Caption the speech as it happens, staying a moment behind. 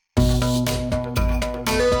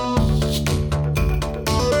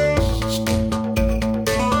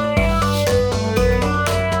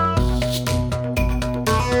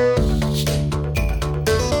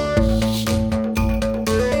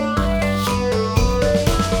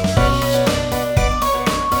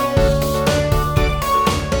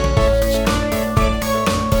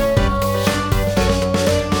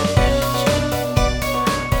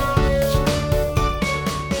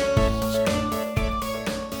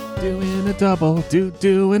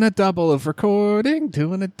Doing a double of recording.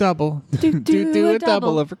 Doing a double. Do a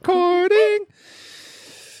double of recording.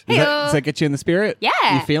 Does that get you in the spirit? Yeah.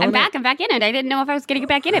 You feeling I'm back. it? I'm back in it. I didn't know if I was going to get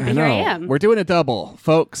back in it, but here I am. We're doing a double,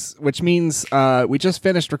 folks, which means we just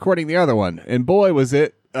finished recording the other one. And boy, was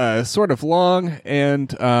it sort of long and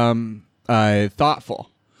thoughtful.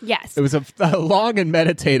 Yes. It was a long and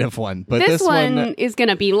meditative one. But this one is going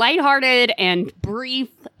to be lighthearted and brief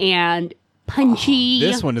and punchy.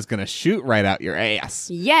 This one is going to shoot right out your ass.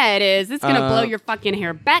 Yeah, it is. It's going to blow your fucking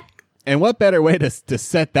hair back. And what better way to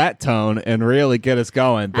set that tone and really get us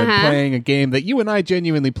going than playing a game that you and I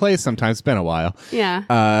genuinely play sometimes. It's been a while.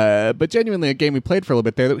 Yeah. But genuinely a game we played for a little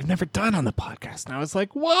bit there that we've never done on the podcast. And I was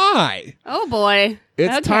like, why? Oh, boy.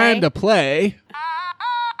 It's time to play.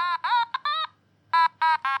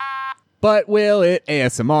 But will it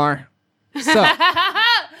ASMR? So,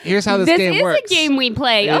 here's how this game works. This is a game we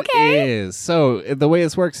play. It is. So, the way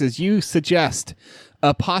this works is you suggest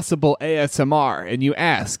a possible ASMR and you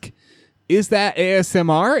ask, is that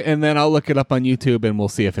ASMR? And then I'll look it up on YouTube and we'll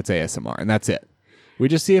see if it's ASMR. And that's it. We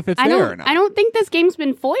just see if it's there or not. I don't think this game's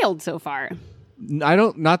been foiled so far.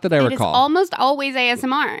 Not that I recall. It is almost always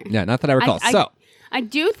ASMR. Yeah, not that I recall. I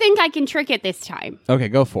do think I can trick it this time. Okay,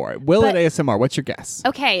 go for it. Will it ASMR? What's your guess?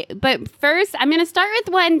 Okay, but first, I'm going to start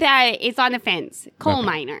with one that is on the fence. Coal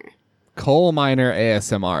miner. Coal miner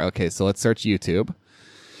ASMR. Okay, so let's search YouTube.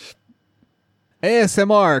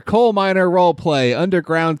 ASMR, coal miner roleplay,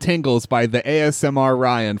 underground tingles by the ASMR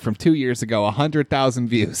Ryan from 2 years ago, 100,000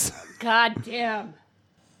 views. God damn.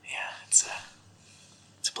 Yeah, it's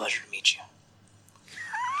a pleasure to meet you.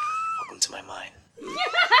 Welcome to my mind.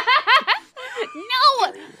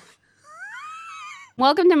 No!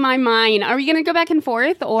 Welcome to my mind. Are we going to go back and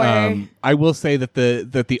forth, or? I will say that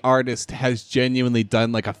the artist has genuinely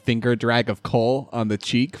done like a finger drag of coal on the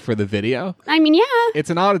cheek for the video. I mean, yeah. It's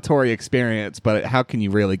an auditory experience, but how can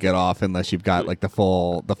you really get off unless you've got like the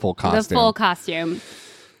full costume? The full costume.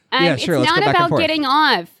 Yeah, sure. It's Let's not go back and about forth. getting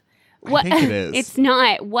off. I think it is. It's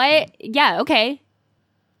not. What? Yeah. Okay.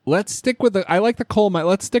 Let's stick with I like the coal mine.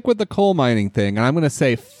 Let's stick with the coal mining thing, and I'm going to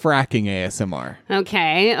say fracking ASMR.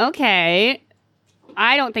 Okay.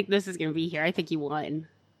 I don't think this is going to be here. I think you won.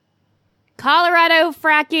 Colorado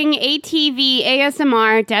fracking ATV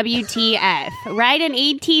ASMR WTF. Write an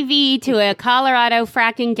ATV to a Colorado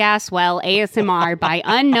fracking gas well ASMR by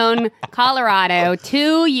unknown Colorado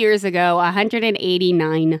 2 years ago.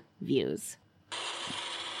 189 views.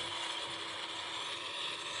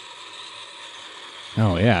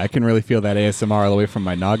 Oh yeah, I can really feel that ASMR all the way from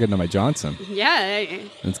my noggin to my Johnson. Yeah,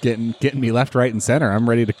 It's getting me left, right, and center. I'm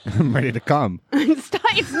ready to come.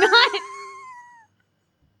 it's not.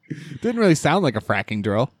 Didn't really sound like a fracking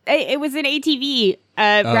drill. It was an ATV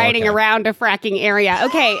riding around a fracking area.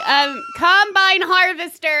 Okay, combine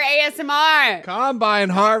harvester ASMR. Combine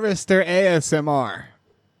harvester ASMR.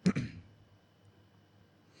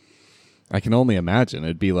 I can only imagine.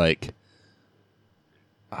 It'd be like,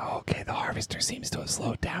 oh, okay, the harvester seems to have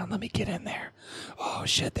slowed down. Let me get in there. Oh,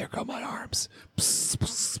 shit, there go my arms. Psst,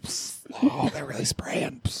 psst, psst. Oh, they're really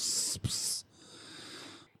spraying. Psst, psst.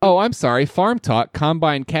 Oh, I'm sorry. Farm Talk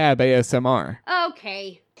Combine Cab ASMR.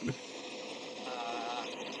 Okay. Got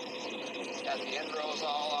the end rows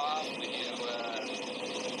all off. We do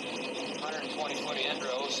 120-foot end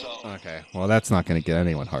rows. So. Okay, well, that's not going to get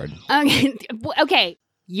anyone hard. Okay.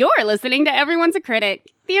 You're listening to Everyone's a Critic,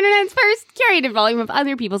 the internet's first curated volume of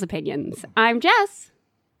other people's opinions. I'm Jess.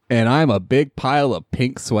 And I'm a big pile of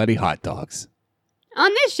pink, sweaty hot dogs. On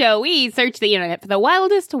this show, we search the internet for the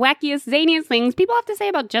wildest, wackiest, zaniest things people have to say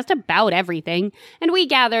about just about everything, and we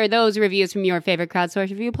gather those reviews from your favorite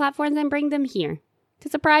crowdsourced review platforms and bring them here to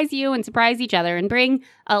surprise you and surprise each other and bring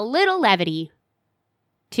a little levity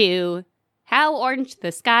to how orange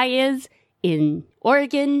the sky is in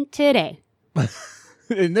Oregon today.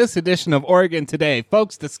 In this edition of Oregon Today,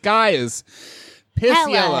 folks, the sky is piss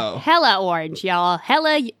yellow. Hella orange, y'all.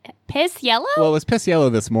 Hella piss yellow? Well, it was piss yellow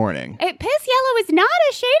this morning. Piss yellow is not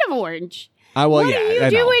a shade of orange. What are you I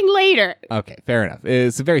know. doing later? Okay, fair enough.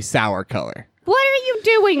 It's a very sour color. What are you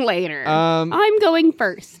doing later? I'm going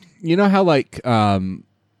first. You know how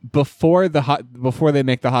before they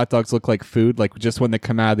make the hot dogs look like food, like just when they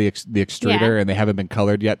come out of the extruder Yeah. and they haven't been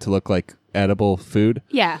colored yet to look like edible food,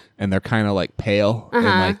 Yeah. and they're kind of like pale and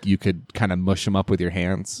Uh-huh. like you could kind of mush them up with your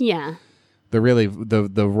hands. Yeah. The really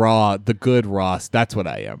the raw, the good raw. That's what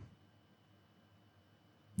I am.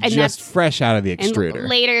 And Just that's- fresh out of the And extruder.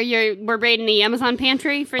 later we're raiding the Amazon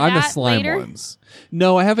pantry for I'm that the slime later. ones.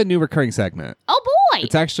 No, I have a new recurring segment. Oh boy.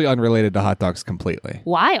 It's actually unrelated to hot dogs completely.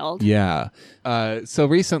 Wild. Yeah. So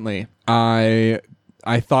recently, I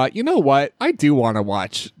thought, you know what? I do want to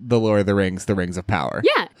watch The Lord of the Rings, The Rings of Power.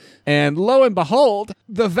 Yeah. And lo and behold,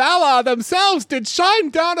 the Valar themselves did shine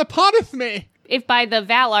down upon me. If by the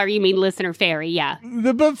Valar you mean listener fairy, yeah.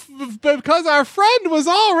 Because our friend was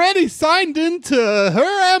already signed into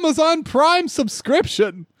her Amazon Prime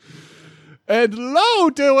subscription. And lo,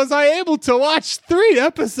 was I able to watch 3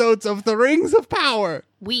 episodes of The Rings of Power.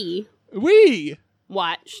 We We,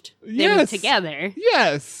 watched them Yes. together,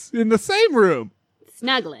 yes, in the same room,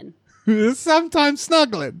 snuggling. sometimes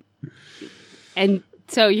snuggling. And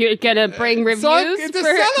so you're gonna bring reviews To for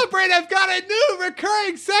celebrate, I've got a new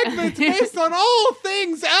recurring segment based on all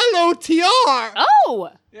things LOTR. Oh,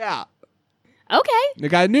 Yeah. okay. We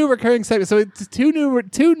got a new recurring segment. So it's two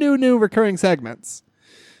new recurring segments.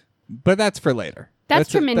 But that's for later. That's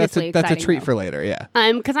a tremendously That's a exciting, treat though. for later, yeah.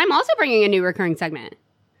 Because I'm also bringing a new recurring segment.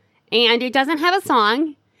 And it doesn't have a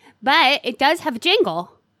song, but it does have a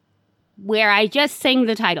jingle where I just sing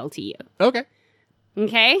the title to you. Okay.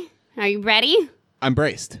 Okay? Are you ready? I'm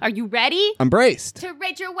braced. Are you ready? I'm braced. To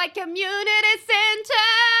rate your white community center.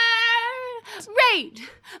 Rate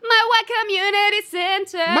my white community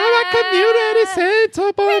center. My community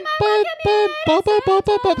center. Bum, bum, bum, bum, bum, bum,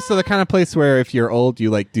 bum, bum. So the kind of place where if you're old, you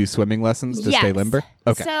like do swimming lessons to stay Yes. limber?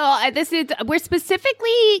 Okay. So we're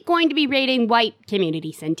specifically going to be rating white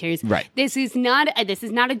community centers. Right. This is not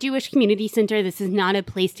a Jewish community center. This is not a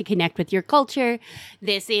place to connect with your culture.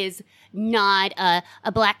 This is not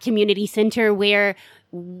a black community center where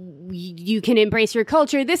you can embrace your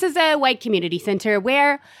culture. This is a white community center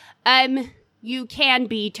where you can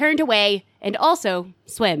be turned away and also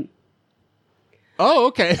swim. Oh,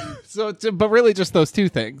 okay. But really just those two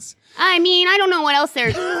things. I mean, I don't know what else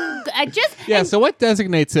there's. Yeah, so what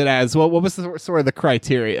designates it as? What was sort of the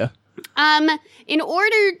criteria? In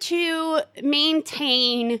order to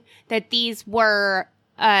maintain that these were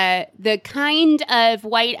the kind of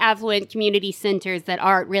white affluent community centers that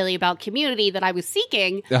aren't really about community that I was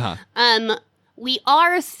seeking, Uh-huh. we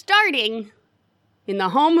are starting in the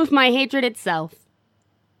home of my hatred itself,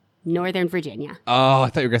 Northern Virginia. Oh, I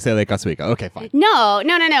thought you were going to say Lake Oswego. Okay, fine. No.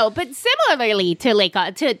 But similarly to Lake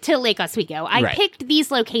Oswego, I Right. picked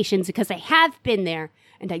these locations because I have been there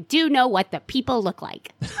and I do know what the people look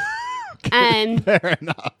like. Fair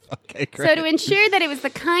enough. Okay, great. So to ensure that it was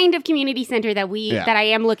the kind of community center that that I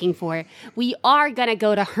am looking for, we are gonna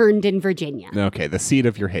go to Herndon, Virginia. Okay, the seat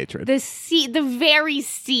of your hatred. The very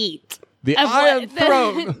seat. The of Iron what-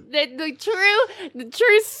 Throne. the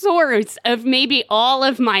true source of maybe all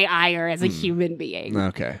of my ire as a human being.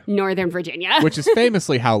 Okay. Northern Virginia. Which is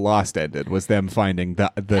famously how Lost ended, was them finding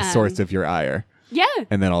the source of your ire. Yeah.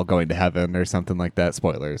 And then all going to heaven or something like that.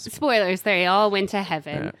 Spoilers. Spoilers, they all went to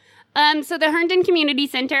heaven. So the Herndon Community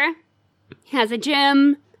Center has a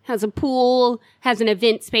gym, has a pool, has an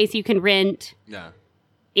event space you can rent, Yeah.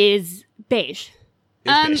 is beige.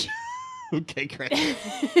 Okay, great.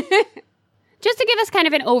 Just to give us kind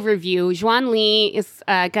of an overview, Juan Lee is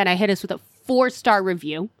going to hit us with a 4-star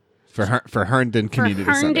review. For Herndon Community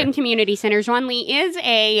For Herndon Center. Community Center. Juan Lee is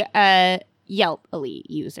a Yelp Elite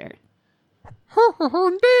user.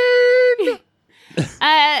 Herndon!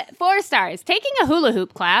 4 stars. Taking a hula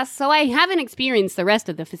hoop class, so I haven't experienced the rest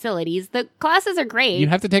of the facilities. The classes are great. You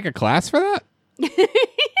have to take a class for that?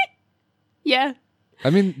 Yeah. I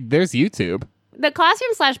mean, there's YouTube. The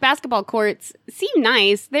classroom/basketball courts seem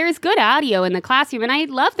nice. There's good audio in the classroom, and I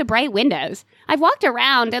love the bright windows. I've walked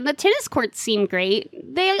around, and the tennis courts seem great.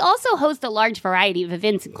 They also host a large variety of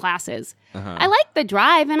events and classes. I like the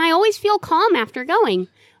drive, and I always feel calm after going.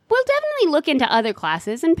 We'll definitely look into other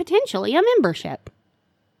classes and potentially a membership.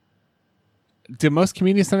 Do most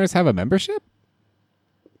community centers have a membership?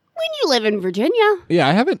 When you live in Virginia. Yeah,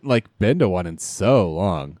 I haven't been to one in so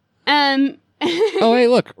long. Oh, hey,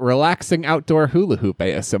 look. Relaxing Outdoor Hula Hoop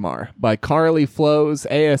ASMR by Carly Flows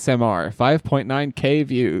ASMR. 5.9K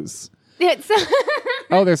views. It's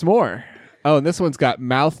Oh, there's more. Oh, and this one's got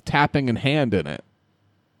mouth tapping and hand in it.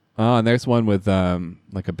 Oh, and there's one with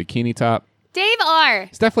like a bikini top. Dave R.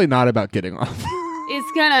 It's definitely not about getting off. is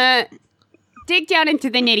gonna dig down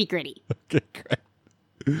into the nitty-gritty. Okay,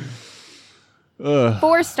 great. Ugh.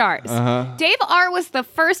 4 stars. Uh-huh. Dave R. was the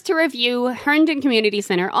first to review Herndon Community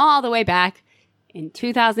Center all the way back in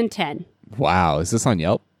 2010. Wow. Is this on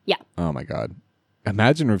Yelp? Yeah. Oh, my God.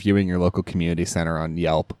 Imagine reviewing your local community center on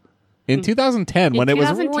Yelp in 2010 when it was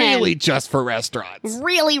 2010. really just for restaurants.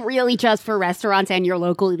 Really, really just for restaurants and your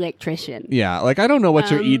local electrician. Yeah, like I don't know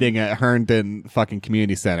what you're eating at Herndon fucking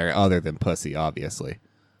community center other than pussy, obviously.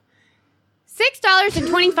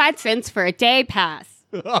 $6.25 for a day pass.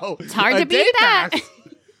 Oh, It's hard a to beat day that. pass.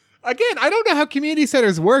 Again, I don't know how community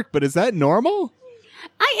centers work, but is that normal?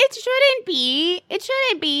 It shouldn't be. It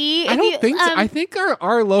shouldn't be. I If don't you- think so. I think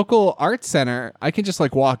our local arts center, I can just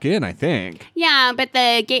like walk in, I think. Yeah, but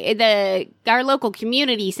our local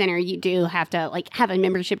community center, you do have to like have a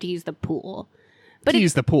membership to use the pool. But To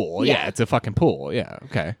use the pool. yeah. Yeah, it's a fucking pool. Yeah,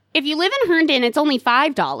 okay. if you live in Herndon, it's only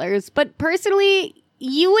 $5. But personally,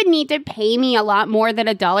 you would need to pay me a lot more than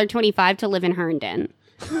 $1.25 to live in Herndon.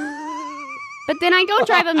 But then I don't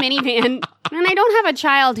drive a minivan, and I don't have a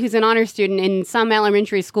child who's an honor student in some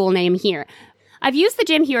elementary school name here. I've used the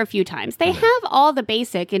gym here a few times. They have all the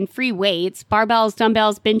basic and free weights, barbells,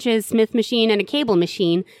 dumbbells, benches, Smith machine, and a cable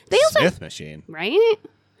machine. They also Smith machine. right?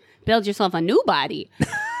 Build yourself a new body.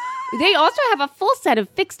 They also have a full set of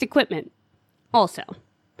fixed equipment. Also,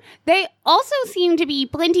 they also seem to be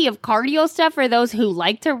plenty of cardio stuff for those who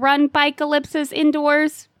like to run bike ellipsis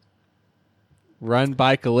indoors. Run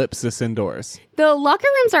bike ellipsis indoors. The locker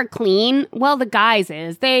rooms are clean. Well, the guys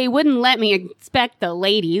is. They wouldn't let me inspect the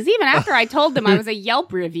ladies, even after I told them I was a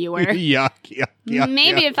Yelp reviewer. yuck, yuck.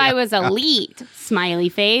 Maybe if I was elite, smiley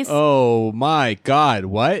face. Oh my God,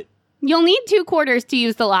 what? You'll need 2 quarters to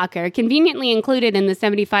use the locker, conveniently included in the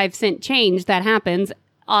 75-cent change that happens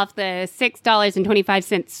off the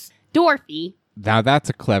 $6.25 door fee. Now that's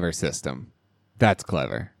a clever system. That's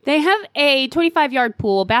clever. They have a 25-yard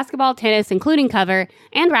pool, basketball, tennis, including cover,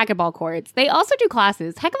 and racquetball courts. They also do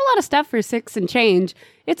classes. Heck of a lot of stuff for 6 and change.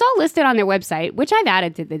 It's all listed on their website, which I've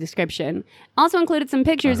added to the description. Also included some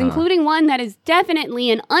pictures, including one that is definitely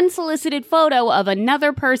an unsolicited photo of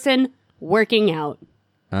another person working out.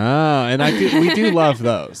 Oh, and we do love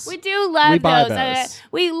those. We do love We buy those.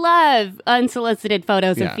 We love unsolicited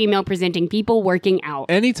photos Yeah. of female presenting people working out.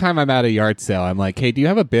 Anytime I'm at a yard sale, I'm like, hey, do you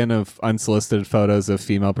have a bin of unsolicited photos of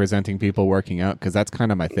female presenting people working out? Because that's kind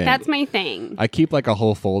of my thing. That's my thing. I keep like a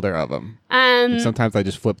whole folder of them. Sometimes I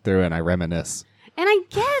just flip through and I reminisce. And I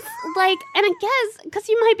guess, because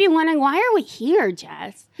you might be wondering, why are we here,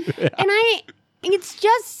 Jess? And it's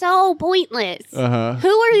just so pointless. Uh-huh.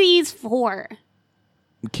 Who are these for?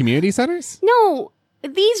 Community centers? No,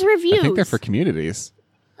 these reviews. I think they're for communities.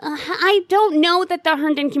 I don't know that the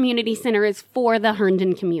Herndon Community Center is for the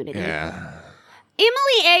Herndon community. Yeah.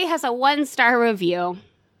 Emily A. has a 1-star review.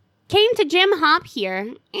 Came to Gym Hop here,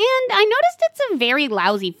 and I noticed it's a very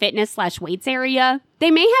lousy fitness/weights area.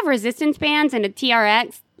 They may have resistance bands and a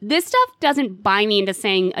TRX. This stuff doesn't buy me into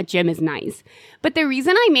saying a gym is nice. But the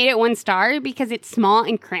reason I made it 1 star because it's small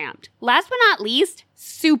and cramped. Last but not least,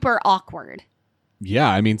 super awkward. Yeah,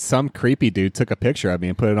 I mean, some creepy dude took a picture of me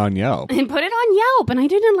and put it on Yelp. And put it on Yelp, and I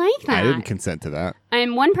didn't like that. I didn't consent to that.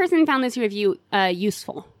 And one person found this review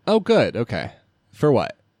useful. Oh, good. Okay. For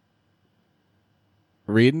what?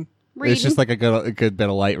 Reading? It's just like a good bit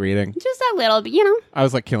of light reading. Just a little bit, I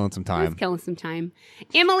was like killing some time. Just killing some time.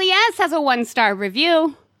 Emily S. has a 1-star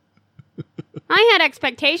review. I had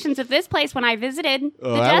expectations of this place when I visited.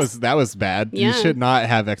 Oh, that was bad. You Yeah. should not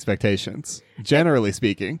have expectations, generally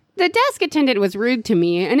speaking. The desk attendant was rude to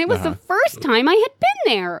me, and it was the first time I had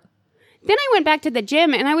been there. Then I went back to the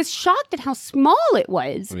gym, and I was shocked at how small it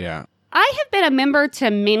was. Yeah. I have been a member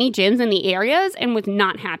to many gyms in the areas and was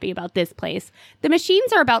not happy about this place. The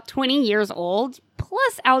machines are about 20 years old,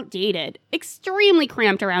 plus outdated, extremely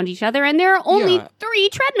cramped around each other, and there are only Yeah. 3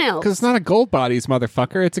 treadmills. Because it's not a Gold Bodies,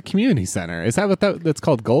 motherfucker. It's a community center. Is that what that's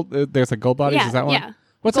called? Gold? There's a Gold Bodies? Yeah, Is that one? yeah.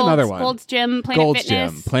 What's Gold's- another one? Gold's Gym, Planet Gold's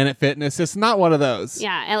Fitness. Gym. Planet Fitness. It's not one of those.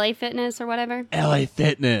 Yeah, LA Fitness or whatever. LA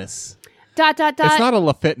Fitness. ... Dot. It's not a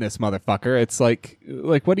La Fitness, motherfucker. It's like,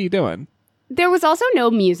 what are you doing? There was also no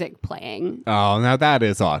music playing. Oh, now that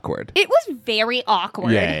is awkward. It was very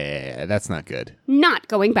awkward. Yeah, that's not good. Not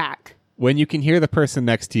going back. When you can hear the person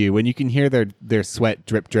next to you, when you can hear their sweat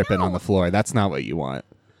dripping on the floor, that's not what you want.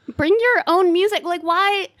 Bring your own music. Like,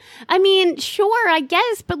 why? I mean, sure, I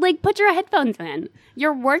guess, but like, put your headphones in.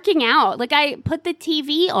 You're working out. Like, I put the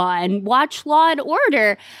TV on, watch Law and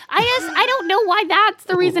Order. I don't know why that's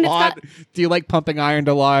the reason it's not. Do you like pumping iron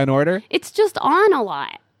to Law and Order? It's just on a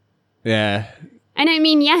lot. Yeah. And I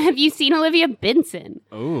mean, yeah, have you seen Olivia Benson?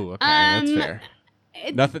 Oh, okay, that's fair.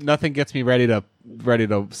 Nothing gets me ready to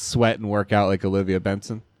sweat and work out like Olivia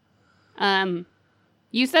Benson.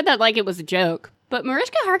 You said that like it was a joke, but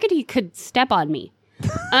Mariska Hargitay could step on me.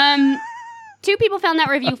 2 people found that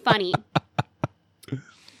review funny.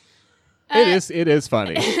 It is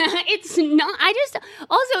funny. It's not. I just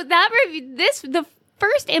also that review. The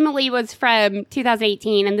first Emily was from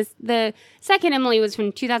 2018, and the second Emily was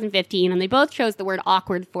from 2015, and they both chose the word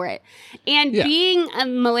awkward for it. And being a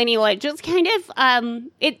millennial, it just kind of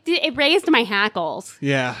it raised my hackles.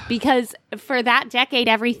 Yeah. Because for that decade,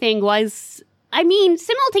 everything was, I mean,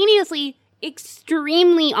 simultaneously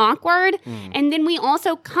extremely awkward. And then we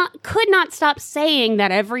also could not stop saying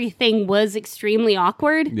that everything was extremely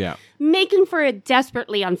awkward. Yeah. Making for a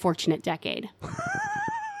desperately unfortunate decade.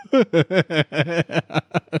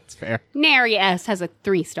 That's fair. Nary S has a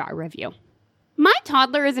 3-star review. My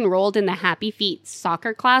toddler is enrolled in the Happy Feet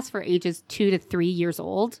soccer class for ages 2 to 3 years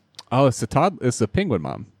old. Oh, it's a penguin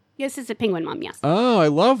mom. This is a penguin mom, yes. Oh, I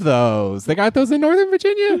love those. They got those in Northern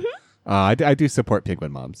Virginia? I do support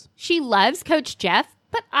penguin moms. She loves Coach Jeff,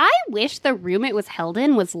 but I wish the room it was held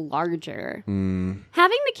in was larger.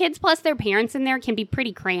 Having the kids plus their parents in there can be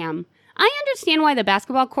pretty cram. I understand why the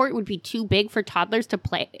basketball court would be too big for toddlers to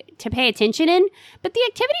pay attention in, but the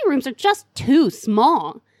activity rooms are just too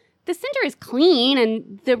small. The center is clean,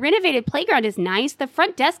 and the renovated playground is nice. The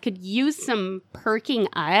front desk could use some perking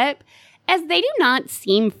up, as they do not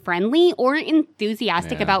seem friendly or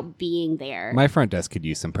enthusiastic about being there. My front desk could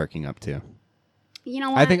use some perking up too. You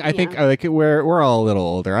know what? I think like we're all a little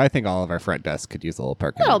older. I think all of our front desks could use a little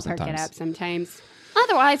perking up sometimes. Perk it up sometimes.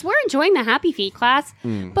 Otherwise, we're enjoying the Happy Feet class,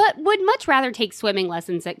 but would much rather take swimming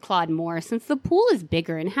lessons at Claude Moore since the pool is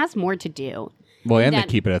bigger and has more to do. Well, and they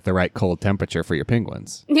keep it at the right cold temperature for your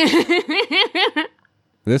penguins.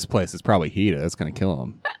 This place is probably heated. That's going to kill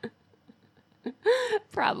them.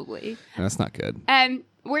 Probably. That's not good.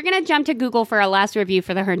 We're going to jump to Google for our last review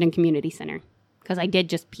for the Herndon Community Center, because I did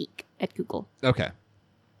just peek at Google. Okay.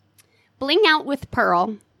 Bling Out with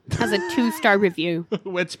Pearl has a 2-star review.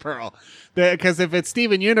 Which Pearl? Because if it's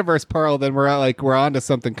Steven Universe Pearl, then we're on to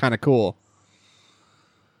something kind of cool.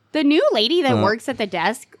 The new lady that works at the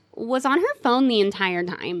desk was on her phone the entire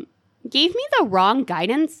time. Gave me the wrong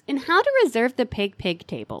guidance in how to reserve the pig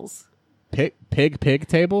tables. Pig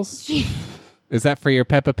tables? Is that for your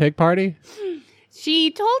Peppa Pig party?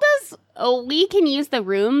 She told us we can use the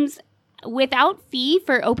rooms without fee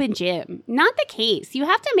for open gym. Not the case. You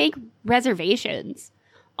have to make reservations.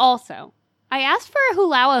 Also, I asked for a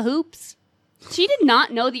Hulawa hoops. She did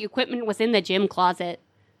not know the equipment was in the gym closet.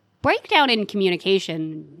 Breakdown in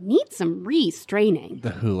communication needs some restraining.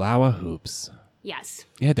 The Hulawa hoops. Yes.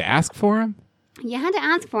 You had to ask for them? You had to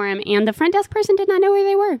ask for them, and the front desk person did not know where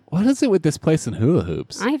they were. What is it with this place in hula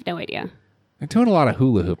hoops? I have no idea. They're doing a lot of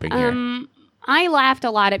hula hooping here. I laughed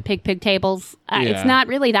a lot at pig tables. It's not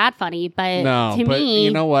really that funny, but to me,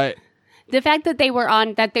 you know what? The fact that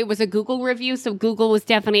that there was a Google review, so Google was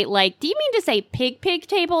definitely like, do you mean to say pig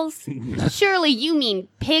tables? Surely you mean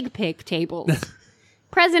pig tables.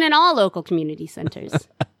 Present in all local community centers.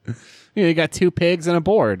 You got 2 pigs and a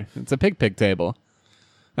board. It's a pig table.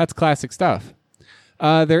 That's classic stuff.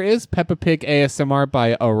 There is Peppa Pig ASMR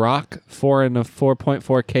by Arak,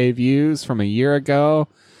 4.4K views from a year ago.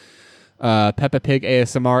 Peppa Pig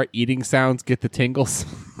ASMR eating sounds get the tingles.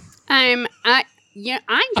 I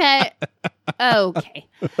bet. Okay.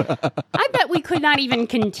 I bet we could not even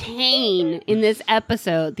contain in this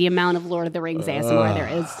episode the amount of Lord of the Rings ASMR there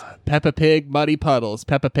is. Peppa Pig Muddy Puddles,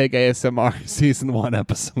 Peppa Pig ASMR Season 1,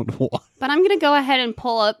 Episode 1. But I'm going to go ahead and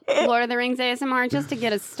pull up Lord of the Rings ASMR just to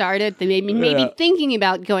get us started. Maybe thinking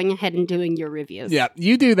about going ahead and doing your reviews. Yeah,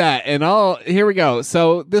 you do that, and here we go.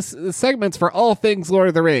 So this segment's for all things Lord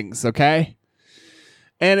of the Rings, okay?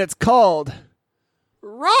 And it's called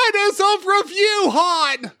Riders of Review,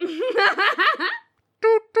 Han!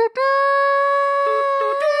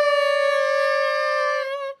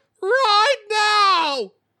 Right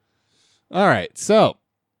now! All right, so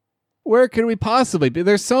where could we possibly be?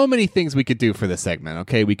 There's so many things we could do for this segment.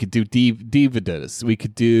 Okay, we could do Dividas. We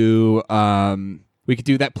could do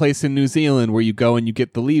that place in New Zealand where you go and you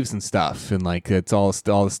get the leaves and stuff, and like it's all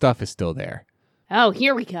the stuff is still there. Oh,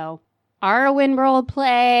 here we go. Arwen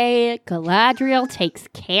roleplay. Galadriel takes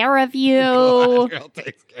care of you. Galadriel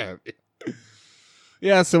takes care of you.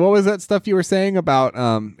 Yeah. So what was that stuff you were saying about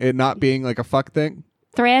it not being like a fuck thing?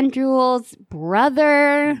 Thranduil's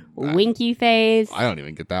brother, Winky Face. I don't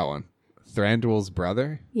even get that one. Thranduil's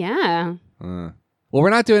brother? Yeah. Well, we're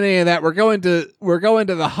not doing any of that. We're going to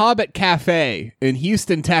the Hobbit Cafe in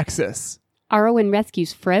Houston, Texas. Arwen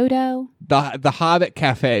rescues Frodo. The Hobbit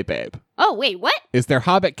Cafe, babe. Oh, wait, what? Is there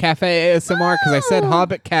Hobbit Cafe ASMR? Because I said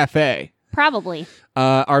Hobbit Cafe. Probably.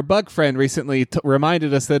 Our bug friend recently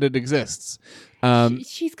reminded us that it exists.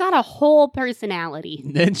 She's got a whole personality.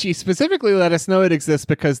 And she specifically let us know it exists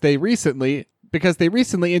because they recently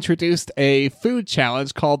introduced a food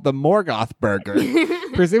challenge called the Morgoth Burger,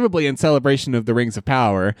 presumably in celebration of the Rings of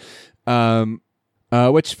Power,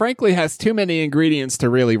 which frankly has too many ingredients to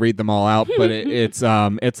really read them all out. But it's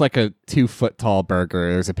like a 2-foot tall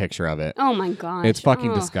burger. There's a picture of it. Oh my gosh. It's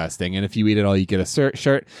fucking disgusting. And if you eat it all, you get a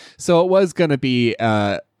shirt. So it was going to be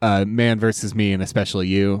man versus me, and especially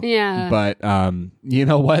you. Yeah. But you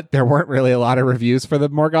know what? There weren't really a lot of reviews for the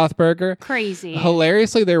Morgoth Burger. Crazy.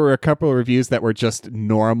 Hilariously, there were a couple of reviews that were just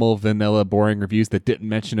normal, vanilla, boring reviews that didn't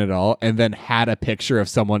mention it at all, and then had a picture of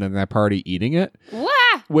someone in their party eating it. Wah!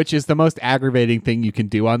 Which is the most aggravating thing you can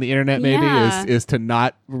do on the internet, maybe, Yeah. is to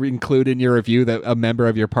not include in your review that a member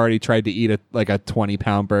of your party tried to eat a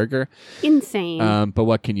 20-pound burger. Insane. But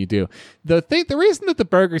what can you do? The reason that the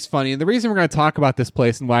burger's funny, and the reason we're going to talk about this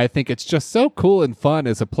place and why I think it's just so cool and fun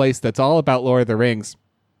as a place that's all about Lord of the Rings,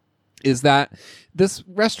 is that this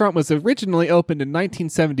restaurant was originally opened in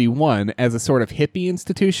 1971 as a sort of hippie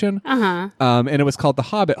institution. And it was called the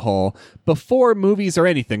Hobbit Hole before movies or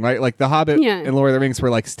anything, right? Like the Hobbit Yeah. and Lord of the Rings were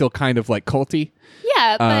like still kind of like culty.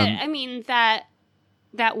 Yeah, but I mean that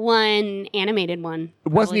one animated one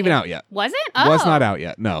It wasn't even out yet. Was it? Oh. Was not out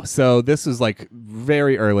yet. No. So this was like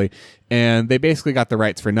very early, and they basically got the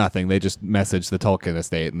rights for nothing. They just messaged the Tolkien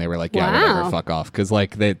estate, and they were like, "Yeah, Wow. whatever, fuck off," because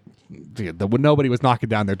like nobody was knocking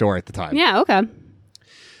down their door at the time. Yeah. Okay.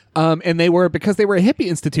 And because they were a hippie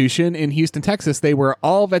institution in Houston, Texas, they were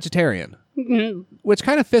all vegetarian, which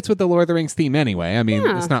kind of fits with the Lord of the Rings theme anyway. I mean,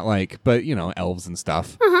 Yeah. it's not like, but elves and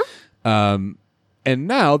stuff. And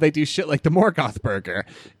now they do shit like the Morgoth Burger,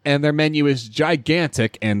 and their menu is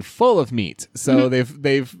gigantic and full of meat. So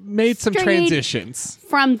they've made some Strayed transitions.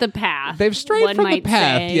 From the path. They've strayed one from the might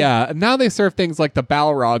path, say. yeah. And now they serve things like the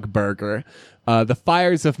Balrog Burger, the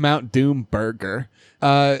Fires of Mount Doom Burger.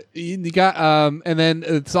 You got, and then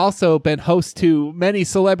it's also been host to many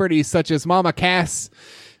celebrities such as Mama Cass,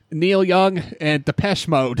 Neil Young, and Depeche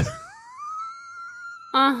Mode.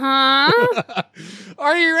 Uh-huh.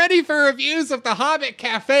 Are you ready for reviews of the Hobbit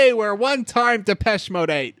Cafe where one time Depeche Mode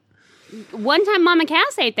ate? One time Mama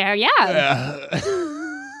Cass ate there, yeah.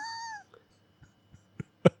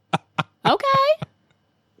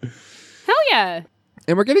 Okay. Hell yeah.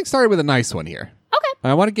 And we're getting started with a nice one here. Okay.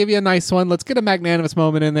 I want to give you a nice one. Let's get a magnanimous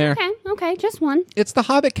moment in there. Okay, just one. It's the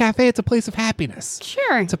Hobbit Cafe. It's a place of happiness.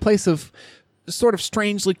 Sure. It's a place of sort of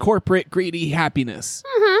strangely corporate, greedy happiness.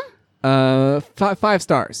 5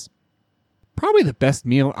 stars. Probably the best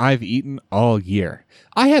meal I've eaten all year.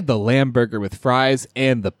 I had the lamb burger with fries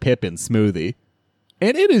and the Pippin smoothie.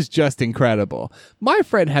 And it is just incredible. My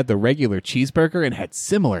friend had the regular cheeseburger and had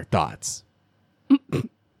similar thoughts.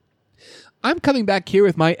 I'm coming back here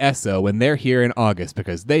with my SO when they're here in August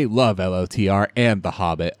because they love LOTR and The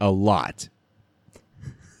Hobbit a lot.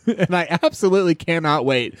 And I absolutely cannot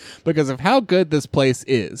wait because of how good this place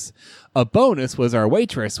is. A bonus was our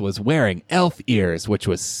waitress was wearing elf ears, which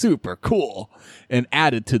was super cool and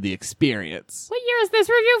added to the experience. What year is this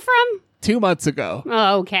review from? 2 months ago.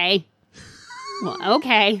 Oh, okay. Well,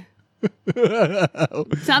 okay.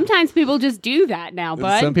 Sometimes people just do that now,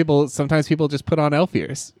 bud. Sometimes people just put on elf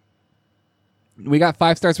ears. We got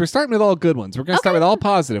 5 stars. We're starting with all good ones. We're going to start with all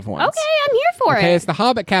positive ones. Okay, I'm here for Okay, it. it's the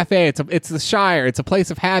Hobbit Cafe. It's the Shire. It's a place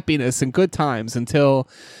of happiness and good times until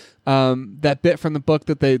that bit from the book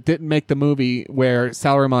that they didn't make the movie where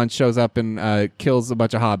Sauron shows up and kills a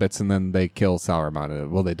bunch of hobbits and then they kill Sauron.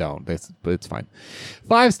 Well, they don't. But it's fine.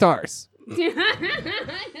 5 stars.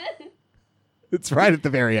 It's right at the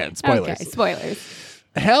very end. Spoilers. Okay, spoilers.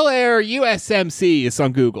 Hell Air USMC is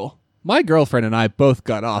on Google. My girlfriend and I both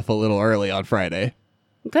got off a little early on Friday.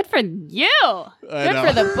 Good for you. Good know.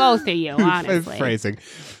 for the both of you, honestly. Phrasing.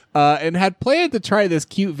 And had planned to try this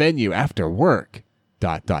cute venue after work. ...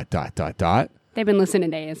 They've been listening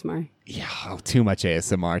to ASMR. Yeah, too much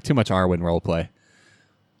ASMR, too much Arwen roleplay.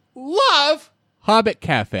 Love Hobbit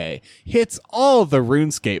Cafe hits all the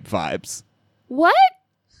RuneScape vibes. What?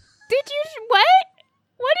 What?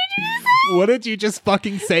 What did you say? What did you just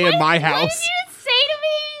fucking say in my What house? did you say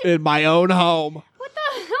to me? In my own home. What the?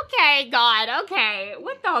 Okay, God, okay.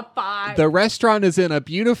 What the fuck? The restaurant is in a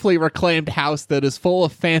beautifully reclaimed house that is full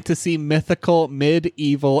of fantasy, mythical,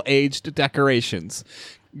 medieval aged decorations.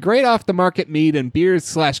 Great off the market meat and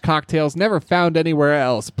beers / cocktails never found anywhere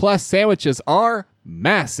else. Plus, sandwiches are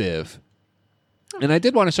massive. And I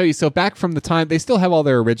did want to show you, so back from the time, they still have all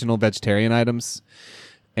their original vegetarian items.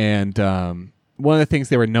 And one of the things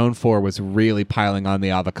they were known for was really piling on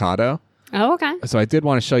the avocado. Oh, okay. So I did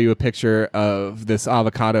want to show you a picture of this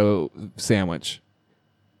avocado sandwich.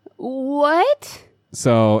 What?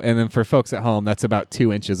 So, and then for folks at home, that's about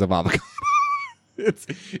 2 inches of avocado.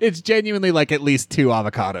 It's genuinely like at least 2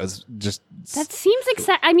 avocados. Just That seems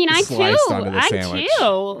exciting. I mean, I Sliced too. onto the I sandwich.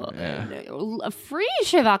 too. Yeah. Free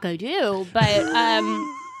avocado, but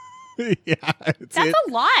yeah, that's a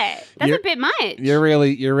lot. That's You're- a bit much. You're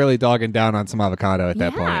really dogging down on some avocado at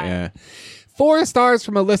that point. Yeah. 4 stars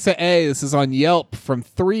from Alyssa A. This is on Yelp from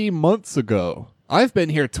 3 months ago. I've been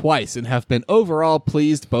here twice and have been overall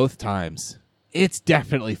pleased both times. It's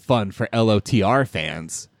definitely fun for LOTR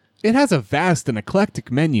fans. It has a vast and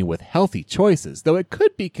eclectic menu with healthy choices, though it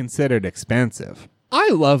could be considered expensive. I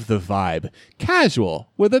love the vibe. Casual,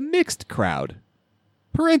 with a mixed crowd.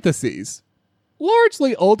 Parentheses.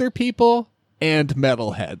 Largely older people and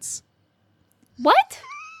metalheads. What?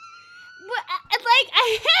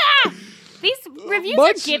 Like, these reviews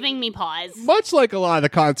Much- are giving me pause. Much like a lot of the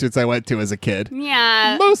concerts I went to as a kid.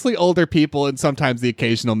 Yeah. Mostly older people and sometimes the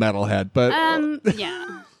occasional metalhead, but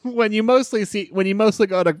Yeah. when you mostly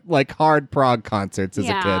go to like hard prog concerts as a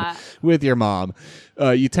Yeah. kid with your mom,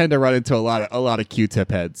 you tend to run into a lot of Q-tip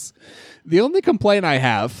heads. The only complaint I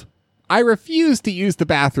have, I refuse to use the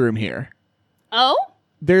bathroom here. Oh?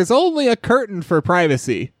 There's only a curtain for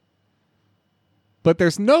privacy, but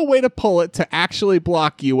there's no way to pull it to actually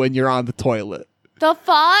block you when you're on the toilet. The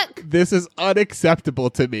fuck? This is unacceptable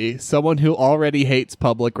to me, someone who already hates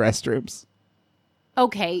public restrooms.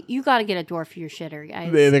 Okay, you gotta get a door for your shitter,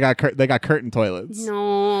 guys. They got curtain toilets.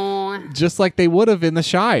 No. Just like they would have in the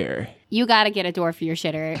Shire. You gotta get a door for your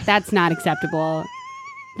shitter. That's not acceptable.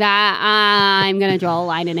 That I'm gonna draw a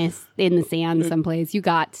line in the sand someplace. You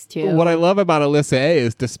got to. What I love about Alyssa A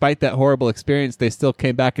is despite that horrible experience, they still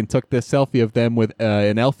came back and took this selfie of them with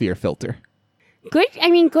an Elfier filter. Good. I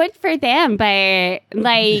mean, good for them, but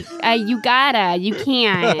like, you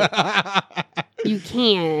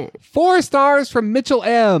can't. 4 stars from Mitchell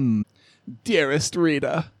M. Dearest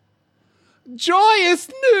Rita, joyous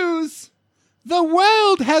news! The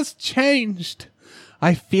world has changed.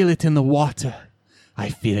 I feel it in the water. I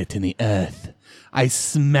feel it in the earth. I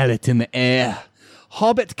smell it in the air.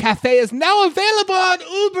 Hobbit Cafe is now available on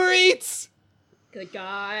Uber Eats. Good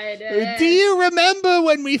God. Do you remember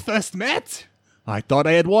when we first met? I thought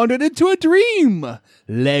I had wandered into a dream.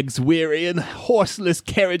 Legs weary and horseless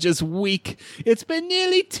carriages weak. It's been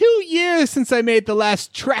nearly 2 years since I made the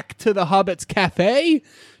last trek to the Hobbit's Cafe.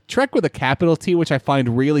 Trek with a capital T, which I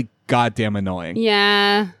find really goddamn annoying.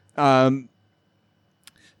 Yeah.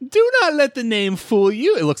 Do not let the name fool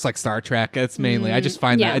you. It looks like Star Trek. That's mainly. I just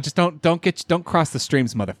find yeah. that. I just don't cross the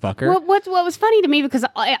streams, motherfucker. What was funny to me, because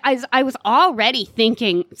I was already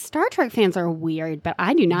thinking Star Trek fans are weird, but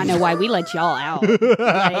I do not know why we let y'all out.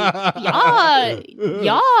 Like,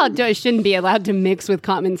 y'all shouldn't be allowed to mix with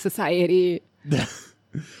common society.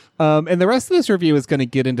 And the rest of this review is going to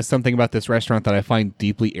get into something about this restaurant that I find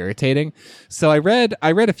deeply irritating. So I read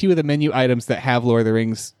a few of the menu items that have Lord of the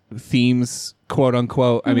Rings themes, quote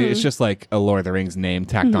unquote. I mean, it's just like a Lord of the Rings name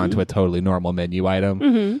tacked onto a totally normal menu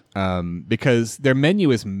item. Because their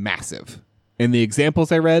menu is massive. In the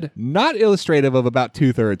examples I read, not illustrative of about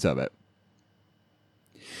 2/3 of it.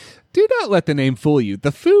 Do not let the name fool you.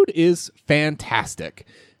 The food is fantastic.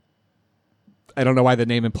 I don't know why the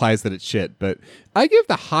name implies that it's shit, but I give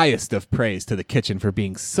the highest of praise to the kitchen for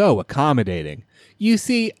being so accommodating. You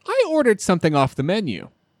see, I ordered something off the menu.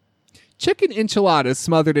 Chicken enchiladas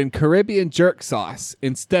smothered in Caribbean jerk sauce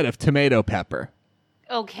instead of tomato pepper.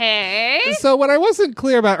 Okay. So what I wasn't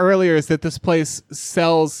clear about earlier is that this place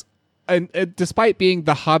sells, and despite being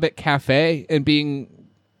the Hobbit Cafe and being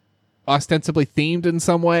ostensibly themed in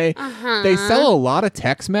some way, they sell a lot of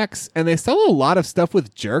Tex-Mex and they sell a lot of stuff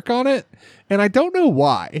with jerk on it, and I don't know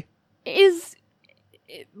why.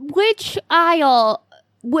 Which aisle?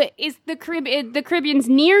 Is the Caribbean's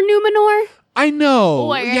near Numenor? I know.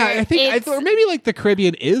 Or Yeah, I think, or maybe like the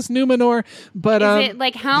Caribbean is Numenor, but Is it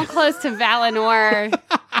like how close to Valinor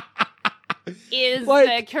is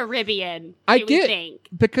Like, the Caribbean? I do we get think?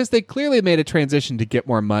 because they clearly made a transition to get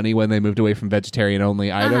more money when they moved away from vegetarian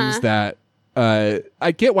only items. That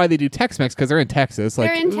I get why they do Tex-Mex because they're in Texas.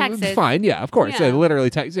 Like, They're in Texas. Fine, yeah, of course, Yeah. literally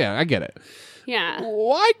Texas. Yeah, I get it. Yeah.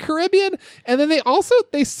 Why Caribbean? And then they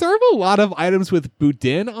serve a lot of items with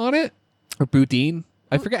boudin on it or boudin.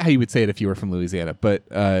 I forget how you would say it if you were from Louisiana, but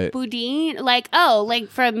Boudin, like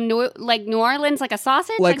from New Orleans, like a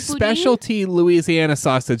sausage, like boudin? specialty Louisiana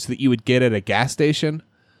sausage that you would get at a gas station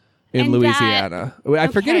in And Louisiana. I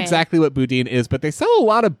forget okay. exactly what boudin is, but they sell a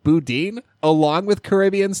lot of boudin along with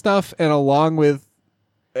Caribbean stuff and along with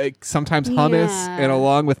sometimes hummus, Yeah. and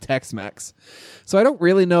along with Tex-Mex. So I don't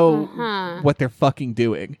really know what they're fucking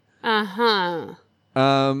doing. Uh-huh.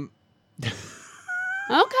 Um,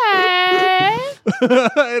 Okay.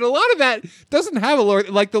 and a lot of that doesn't have a Lord.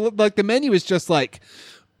 Like the menu is just like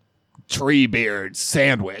Treebeard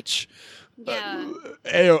sandwich, Yeah.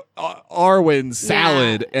 Arwen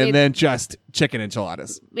salad, Yeah, and then just chicken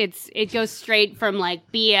enchiladas. It goes straight from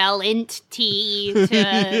like BL int tea to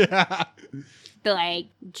Yeah. the like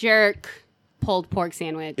jerk pulled pork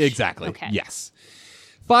sandwich. Exactly. Okay. Yes.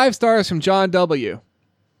 5 stars from John W.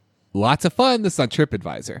 Lots of fun. This is on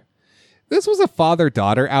TripAdvisor. This was a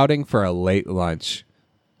father-daughter outing for a late lunch.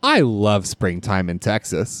 I love springtime in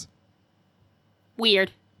Texas.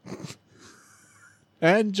 Weird.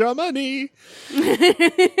 And Germany.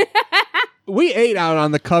 We ate out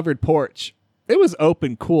on the covered porch. It was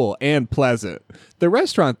open, cool, and pleasant. The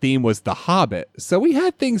restaurant theme was The Hobbit, so we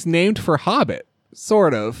had things named for Hobbit.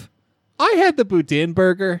 Sort of. I had the Boudin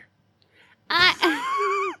burger.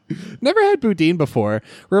 Never had Boudin before.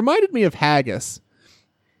 Reminded me of haggis.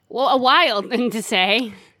 Well, a wild thing to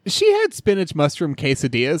say. She had spinach mushroom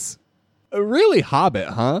quesadillas. Really Hobbit,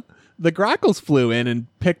 huh? The Grackles flew in and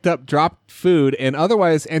picked up dropped food and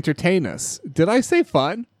otherwise entertained us. Did I say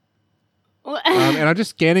fun? And I'm just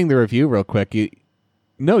scanning the review real quick.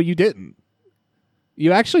 No, you didn't.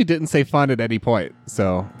 You actually didn't say fun at any point.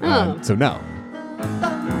 So no.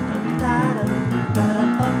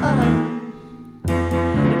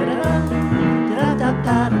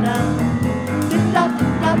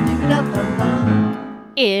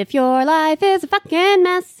 If your life is a fucking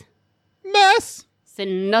mess, Mess.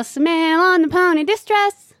 send us a mail on the pony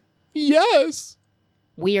distress. Yes.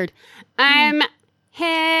 Weird.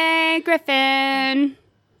 Hey, Griffin.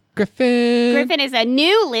 Griffin. Griffin is a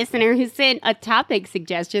new listener who sent a topic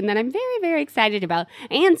suggestion that I'm very, very excited about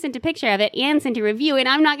and sent a picture of it and sent a review, and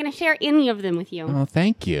I'm not going to share any of them with you. Oh,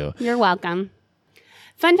 thank you. You're welcome.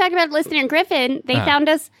 Fun fact about listener Griffin, they found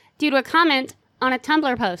us due to a comment on a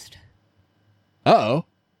Tumblr post. Uh-oh.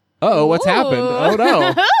 Uh-oh, what's happened? Oh,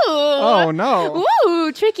 no. Oh, no.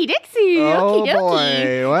 Ooh, tricky Dixie. Oh, Okie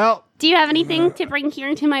dokie. boy. Well, Do you have anything to bring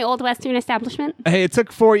here to my old Western establishment? hey, it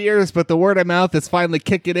took 4 years, but the word of mouth is finally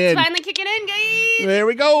kicking in. Finally kicking in, guys. There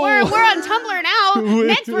we go. We're on Tumblr now.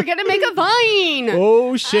 Next, we're going to make a Vine.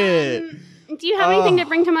 Oh, shit. Do you have anything to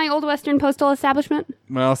bring to my old Western postal establishment?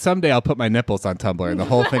 Well, someday I'll put my nipples on Tumblr, and the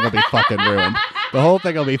whole thing will be fucking ruined. The whole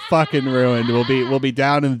thing will be fucking ruined. We'll be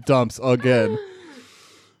down in the dumps again.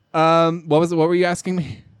 What were you asking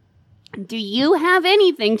me? Do you have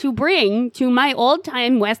anything to bring to my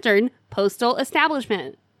old-time Western postal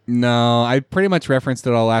establishment? No, I pretty much referenced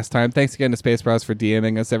it all last time. Thanks again to Space Bros for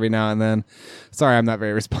DMing us every now and then. Sorry, I'm not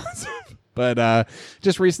very responsive. But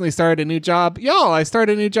just recently started a new job. Y'all, I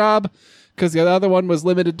started a new job because the other one was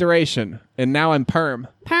limited duration. And now I'm perm.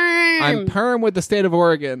 I'm perm with the state of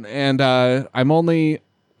Oregon. And I'm only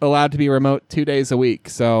allowed to be remote 2 days a week.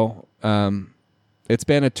 So it's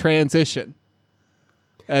been a transition,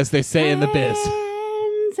 as they say in the biz.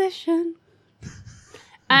 Transition.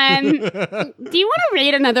 Do you want to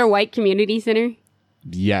rate another white community center?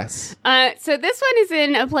 Yes. So this one is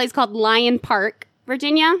in a place called Lyon Park,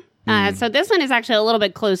 Virginia. So this one is actually a little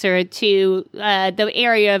bit closer to the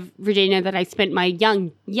area of Virginia that I spent my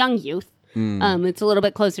young youth. It's a little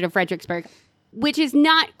bit closer to Fredericksburg, which is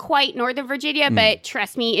not quite Northern Virginia, but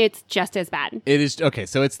trust me, it's just as bad. It is okay.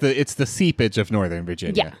 So it's the seepage of Northern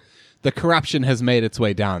Virginia. Yeah. The corruption has made its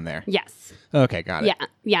way down there. Yes. Okay, got it.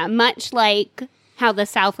 Yeah. Much like how the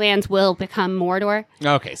Southlands will become Mordor.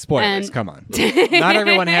 Okay, spoilers. Come on. Not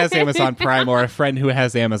everyone has Amazon Prime or a friend who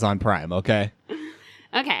has Amazon Prime. Okay.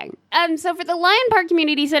 Okay. So for the Lyon Park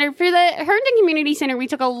Community Center, for the Herndon Community Center, we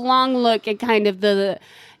took a long look at kind of the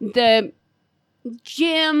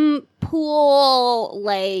gym, pool,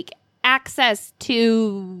 like access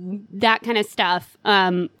to that kind of stuff,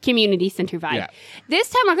 community center vibe. Yeah. This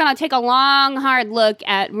time we're going to take a long, hard look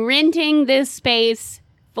at renting this space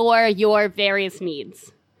for your various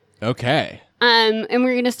needs. Okay. And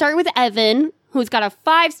we're going to start with Evan, who's got a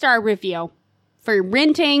 5-star review for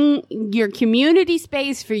renting your community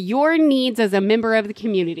space for your needs as a member of the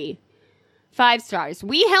community. 5 stars.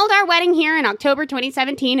 We held our wedding here in October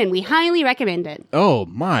 2017, and we highly recommend it. Oh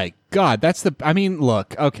my God,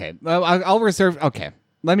 look. Okay, I'll reserve. Okay,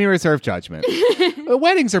 let me reserve judgment.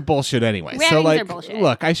 Weddings are bullshit anyway. Weddings are bullshit.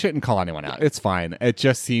 Look, I shouldn't call anyone out. It's fine. It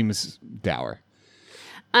just seems dour.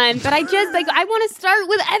 But I just I want to start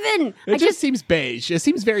with Evan. It just seems beige. It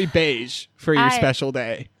seems very beige for your special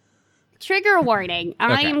day. Trigger warning.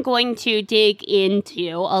 I am going to dig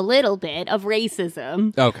into a little bit of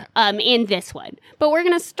racism. Okay. In this one. But we're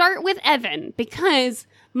going to start with Evan because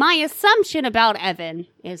My assumption about Evan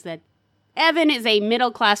is that Evan is a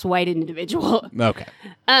middle-class white individual. Okay.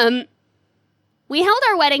 We held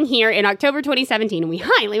our wedding here in October 2017, and we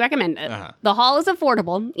highly recommend it. The hall is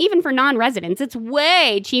affordable. Even for non-residents, it's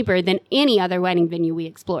way cheaper than any other wedding venue we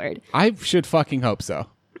explored. I should fucking hope so.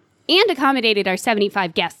 And accommodated our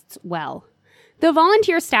 75 guests well. The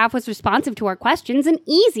volunteer staff was responsive to our questions and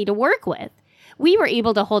easy to work with. We were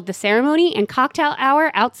able to hold the ceremony and cocktail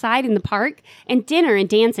hour outside in the park and dinner and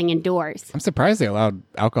dancing indoors. I'm surprised they allowed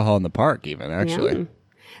alcohol in the park even, actually. Yeah.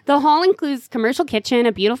 The hall includes commercial kitchen,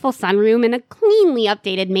 a beautiful sunroom, and a cleanly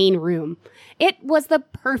updated main room. It was the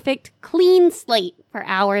perfect clean slate for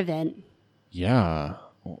our event. Yeah.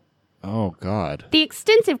 Oh, God. The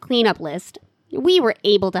extensive cleanup list, we were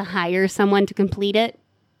able to hire someone to complete it.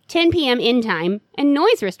 10 p.m. in time and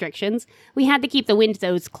noise restrictions, we had to keep the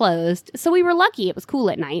windows closed, so we were lucky it was cool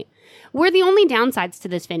at night. We're the only downsides to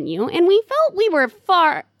this venue, and we felt we were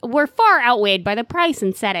far outweighed by the price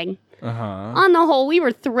and setting. On the whole, we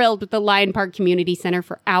were thrilled with the Lion Park Community Center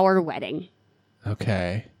for our wedding.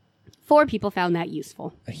 Okay. 4 people found that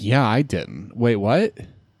useful. Yeah, I didn't. Wait, what?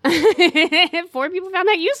 4 people found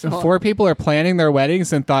that useful. 4 people are planning their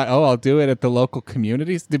weddings and thought, oh, I'll do it at the local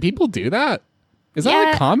communities. Do people do that? Is that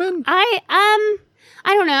like common? I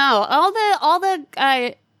don't know.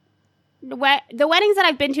 The weddings that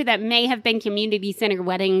I've been to that may have been community center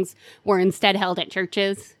weddings were instead held at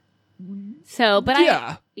churches. So, but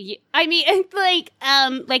yeah. I mean, it's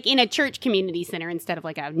like in a church community center instead of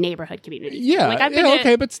like a neighborhood community. Yeah. Like I've been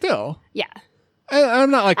okay, but still. Yeah.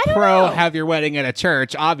 I'm not like pro know. have your wedding at a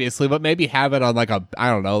church, obviously, but maybe have it on like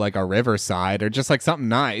a riverside or just like something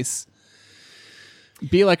nice.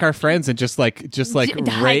 Be like our friends and just like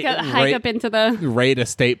hike up into the raid a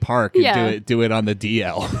state park and do it on the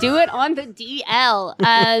DL. Do it on the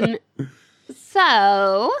DL.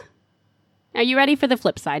 So, are you ready for the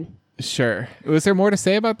flip side? Sure. Was there more to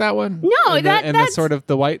say about that one? No, that's the sort of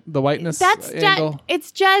the whiteness angle.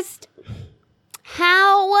 It's just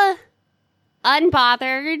how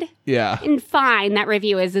unbothered and fine that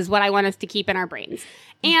review is what I want us to keep in our brains.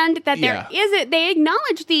 And that they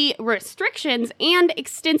acknowledge the restrictions and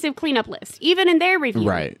extensive cleanup list, even in their review.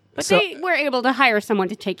 Right. But they were able to hire someone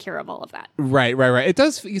to take care of all of that. Right. It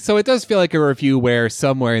does feel like a review where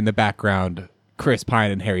somewhere in the background, Chris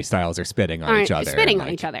Pine and Harry Styles are spitting on each other. Spitting on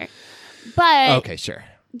each other. But okay, sure.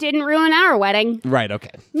 Didn't ruin our wedding. Right,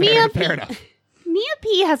 okay. Fair enough. Mia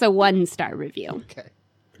P has a 1-star review. Okay.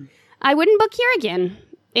 I wouldn't book here again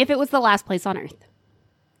if it was the last place on earth.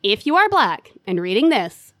 If you are black and reading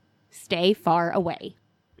this, stay far away.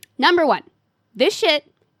 Number 1, this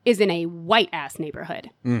shit is in a white-ass neighborhood.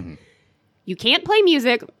 Mm-hmm. You can't play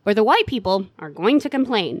music or the white people are going to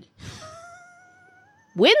complain.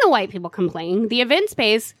 When the white people complain, the event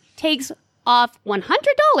space takes off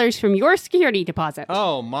 $100 from your security deposit.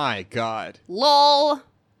 Oh my God. LOL.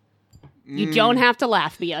 You don't have to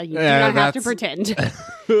laugh, Mia. You do not have to pretend.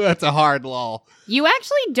 That's a hard lol. You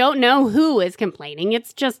actually don't know who is complaining.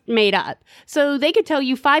 It's just made up. So they could tell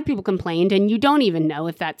you 5 people complained, and you don't even know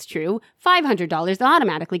if that's true. $500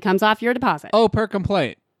 automatically comes off your deposit. Oh, per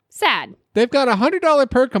complaint. Sad. They've got $100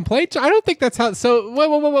 per complaint. I don't think that's how. So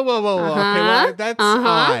whoa. Okay, well, that's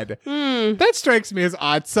odd. That strikes me as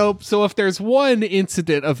odd. So if there's one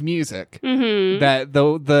incident of music that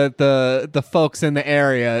the folks in the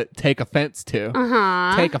area take offense to,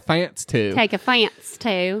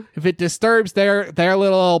 if it disturbs their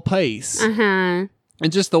little place, and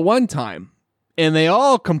just the one time, and they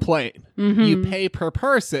all complain, you pay per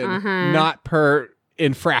person, not per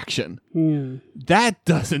infraction. That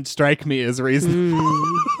doesn't strike me as reasonable.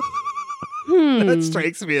 That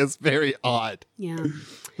strikes me as very odd. Yeah.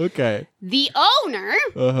 Okay. The owner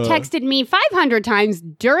texted me 500 times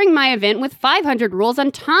during my event with 500 rules on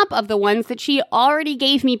top of the ones that she already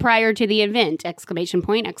gave me prior to the event! !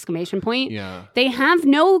 Yeah. They have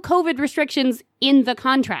no COVID restrictions in the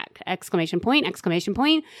contract! !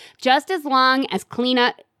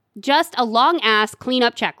 Just a long-ass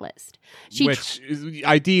cleanup checklist. Which,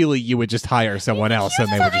 ideally, you would just hire someone else and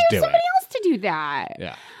they would just do it. Somebody else to do that.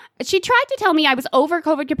 Yeah. She tried to tell me I was over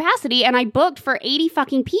COVID capacity and I booked for 80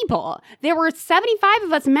 fucking people. There were 75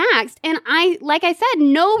 of us maxed, and like I said,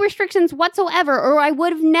 no restrictions whatsoever, or I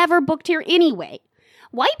would have never booked here anyway.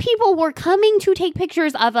 White people were coming to take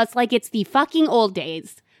pictures of us like it's the fucking old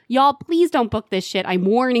days. Y'all, please don't book this shit. I'm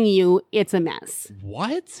warning you, it's a mess.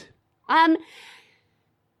 What? And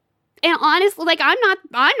honestly, like I'm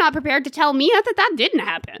not prepared to tell Mia that didn't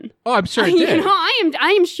happen. Oh, I'm sure it did. You know,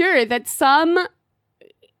 I am sure that some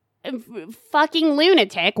fucking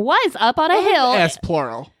lunatic was up on a hill. Yes,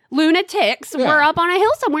 plural. lunatics Yeah. were up on a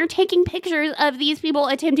hill somewhere taking pictures of these people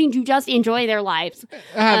attempting to just enjoy their lives.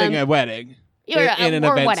 Having a wedding in an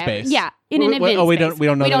or event whatever. space. Yeah, in an event Oh, we space. don't know. We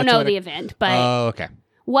that don't it's a know wedding? the event, but Oh, okay.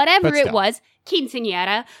 whatever But it still. was,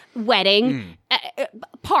 quinceañera, wedding,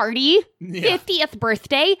 party, Yeah. 50th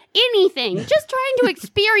birthday, anything. Just trying to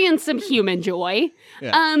experience some human joy.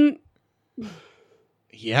 Yeah.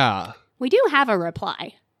 Yeah. We do have a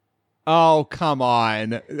reply Oh, come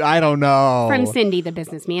on. I don't know. from Cindy, the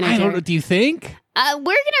business manager. I don't know. Do you think? We're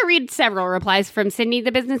going to read several replies from Cindy,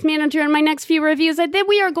 the business manager, in my next few reviews. And then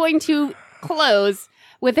we are going to close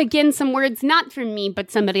with, again, some words not from me, but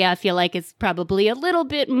somebody I feel like is probably a little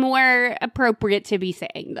bit more appropriate to be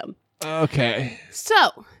saying them. Okay.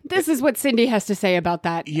 So, this is what Cindy has to say about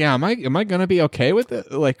that. Yeah. Am I gonna be okay with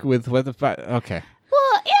it? Like with the okay.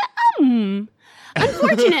 Well,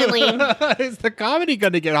 unfortunately, Is the comedy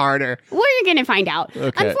gonna get harder? we're going to find out.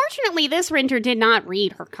 Okay. Unfortunately, this renter did not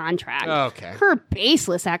read her contract. Okay. Her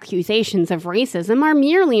baseless accusations of racism are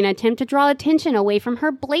merely an attempt to draw attention away from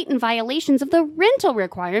her blatant violations of the rental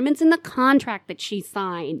requirements in the contract that she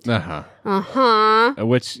signed. Uh-huh. Uh-huh.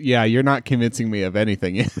 Which, yeah, you're not convincing me of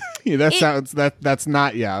anything. That's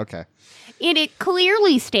not, yeah, okay. It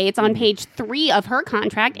clearly states on page 3 of her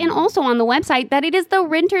contract and also on the website that it is the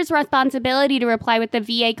renter's responsibility to reply with the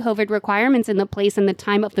VA COVID requirements in the place and the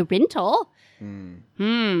time of the rental.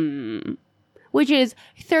 Which is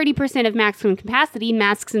 30% of maximum capacity,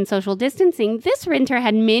 masks and social distancing. This renter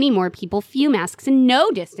had many more people, few masks and no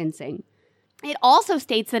distancing. It also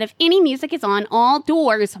states that if any music is on, all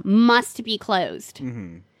doors must be closed.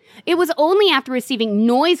 It was only after receiving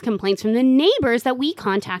noise complaints from the neighbors that we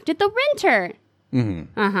contacted the renter. And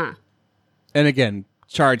again,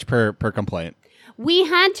 charge per complaint. We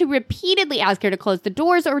had to repeatedly ask her to close the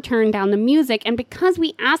doors or turn down the music, and because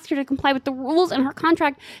we asked her to comply with the rules in her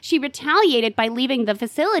contract, she retaliated by leaving the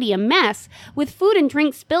facility a mess, with food and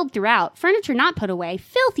drink spilled throughout, furniture not put away,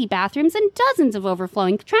 filthy bathrooms, and dozens of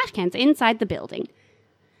overflowing trash cans inside the building.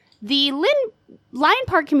 The Lion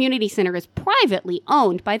Park Community Center is privately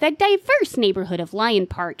owned by the diverse neighborhood of Lion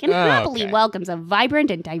Park and happily Okay. welcomes a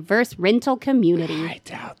vibrant and diverse rental community. I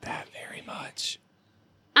doubt that very much.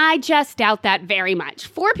 I just doubt that very much.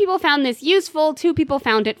 4 people found this useful, 2 people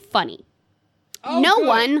found it funny. No good.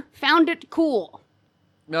 one found it cool.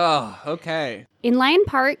 Oh, okay. In Lion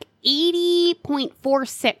Park,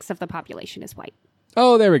 80.46% of the population is white,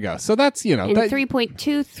 Oh, there we go. So that's, and that,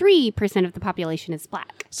 3.23% of the population is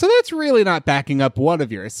black. so that's really not backing up one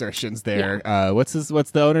of your assertions there. What's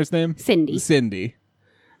the owner's name? Cindy. Cindy.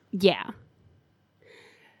 Yeah.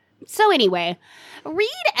 So anyway, Read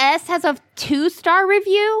S has a 2-star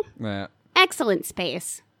review. Yeah. Excellent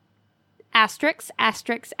space. Asterisk,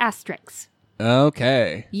 asterisk, asterisk.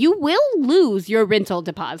 Okay. You will lose your rental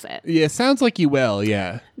deposit. Yeah, sounds like you will,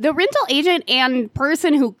 yeah. The rental agent and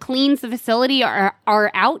person who cleans the facility are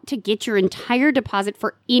out to get your entire deposit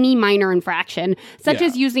for any minor infraction, such Yeah.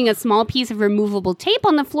 as using a small piece of removable tape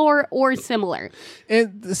on the floor or similar.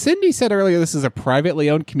 And Cindy said earlier this is a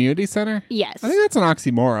privately owned community center? Yes. I think that's an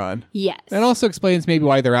oxymoron. Yes. That also explains maybe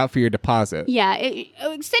why they're out for your deposit. Yeah.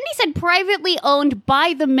 Cindy said privately owned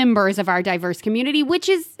by the members of our diverse community, which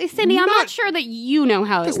is, Cindy, I'm not sure that you know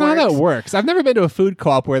how That's it not works. how it works. I've never been to a food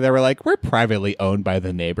co-op where they were like, we're privately owned by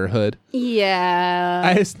the neighborhood.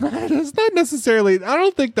 Yeah. It's not necessarily, I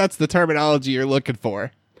don't think that's the terminology you're looking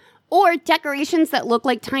for. Or decorations that look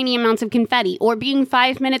like tiny amounts of confetti, or being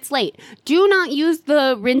 5 minutes late. Do not use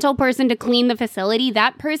the rental person to clean the facility.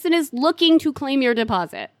 That person is looking to claim your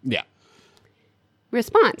deposit. Yeah.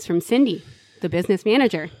 Response from Cindy, the business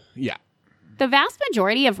manager. Yeah. The vast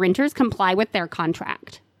majority of renters comply with their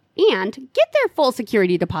contract and get their full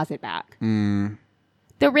security deposit back.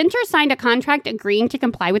 The renter signed a contract agreeing to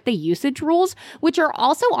comply with the usage rules, which are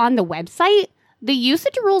also on the website. The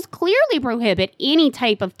usage rules clearly prohibit any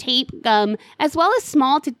type of tape, gum, as well as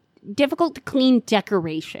small to difficult to clean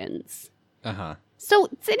decorations. Uh-huh. So,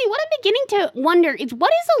 Cindy, what I'm beginning to wonder is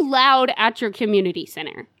what is allowed at your community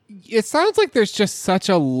center? It sounds like there's just such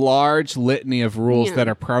a large litany of rules Yeah. that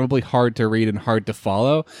are probably hard to read and hard to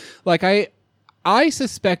follow. Like I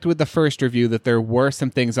suspect with the first review that there were some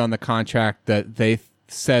things on the contract that they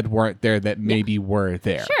said weren't there that maybe were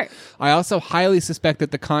there. Sure. I also highly suspect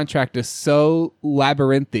that the contract is so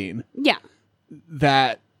labyrinthine Yeah.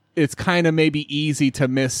 that it's kind of maybe easy to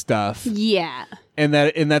miss stuff, Yeah. and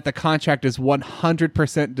that the contract is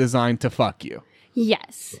 100% designed to fuck you.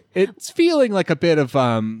 Yes. It's feeling like a bit of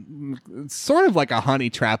sort of like a honey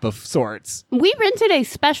trap of sorts. We rented a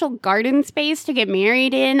special garden space to get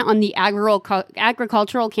married in on the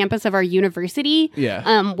agricultural campus of our university.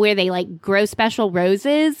 Yeah. Where they like grow special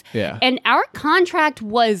roses. Yeah. And our contract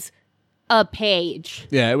was a page.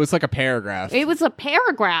 Yeah, it was like a paragraph. It was a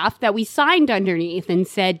paragraph that we signed underneath and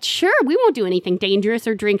said, sure, we won't do anything dangerous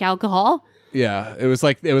or drink alcohol. Yeah, it was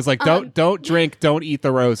like don't drink, don't eat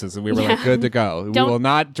the roses, and we were like good to go. We will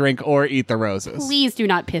not drink or eat the roses. Please do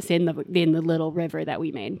not piss in the little river that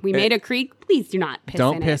we made. We made a creek. Please do not piss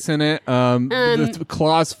Don't in piss it. in it.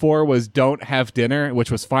 Clause 4 was don't have dinner,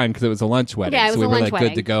 which was fine because it was a lunch wedding. Yeah, it was so we a were lunch like good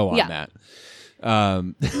to wedding. go on Yeah. that.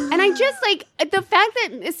 And I just like the fact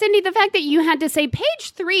that Cindy, the fact that you had to say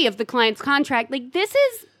page 3 of the client's contract, like this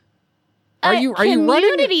is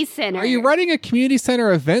community center. Are you running a community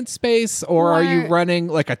center event space, or are you Or- running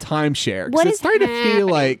like a timeshare? What Because it's is starting to feel happening?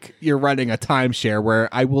 like you're running a timeshare where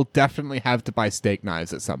I will definitely have to buy steak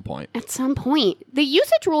knives at some point. At some point, the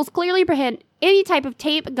usage rules clearly prohibit any type of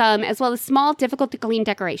tape, gum, as well as small, difficult to clean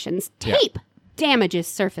decorations. Yeah. Tape damages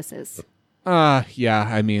surfaces. Yeah,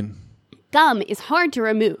 I mean, Gum is hard to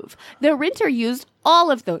remove. The renter used all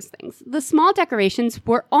of those things. The small decorations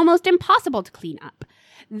were almost impossible to clean up.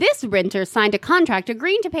 This renter signed a contract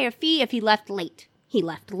agreeing to pay a fee if he left late. He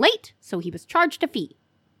left late, so he was charged a fee.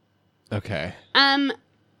 okay.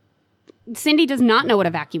 Cindy does not know what a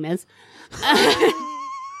vacuum is.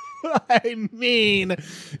 I mean,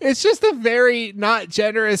 it's just a very not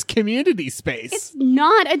generous community space. It's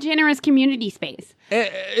not a generous community space.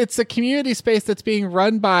 It's a community space that's being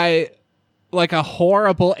run by like a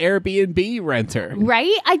horrible Airbnb renter.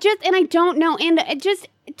 Right? I don't know. And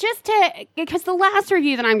because the last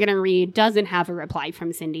review that I'm going to read doesn't have a reply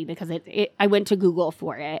from Cindy because I went to Google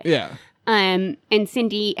for it. Yeah. And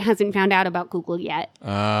Cindy hasn't found out about Google yet.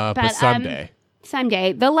 But someday.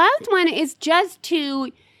 Someday. The last one is just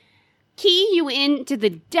to key you into the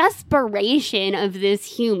desperation of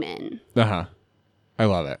this human. I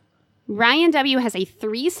love it. Ryan W. has a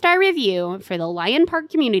 3-star review for the Lion Park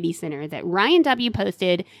Community Center that Ryan W.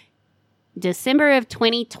 posted December of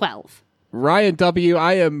 2012. Ryan W.,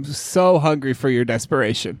 I am so hungry for your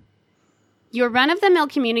desperation. Your run-of-the-mill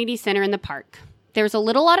community center in the park. There's a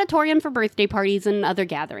little auditorium for birthday parties and other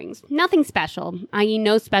gatherings. Nothing special, i.e.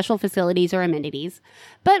 no special facilities or amenities.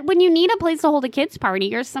 But when you need a place to hold a kids'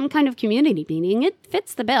 party or some kind of community meeting, it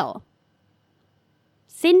fits the bill.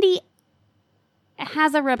 Cindy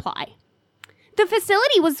has a reply. The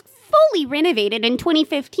facility was fully renovated in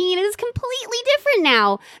 2015. It is completely different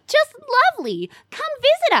now. Just lovely. Come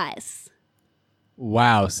visit us.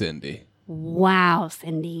 Wow, Cindy. Wow,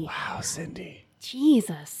 Cindy. Wow, Cindy.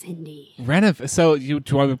 Jesus, Cindy. So do you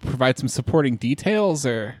want me to provide some supporting details,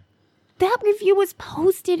 or? That review was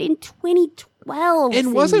posted in 2012. It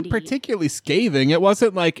wasn't Cindy. particularly scathing. It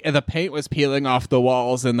wasn't like the paint was peeling off the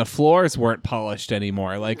walls and the floors weren't polished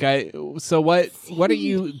anymore. What are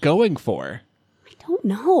you going for? I don't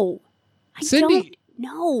know. Cindy,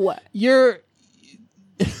 don't know.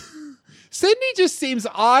 Sydney just seems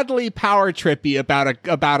oddly power trippy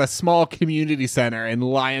about a small community center in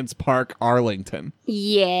Lions Park, Arlington.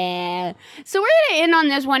 Yeah. So we're going to end on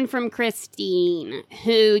this one from Christine,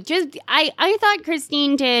 who just, I thought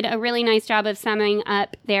Christine did a really nice job of summing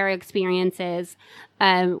up their experiences,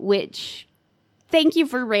 which, thank you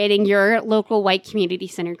for rating your local white community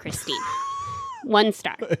center, Christine. 1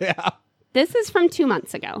 star. Yeah. This is from 2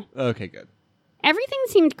 months ago. Okay, good. Everything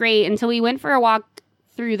seemed great until we went for a walk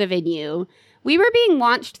through the venue. We were being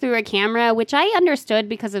watched through a camera, which I understood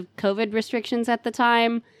because of COVID restrictions at the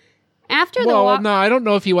time. After the walk... no, I don't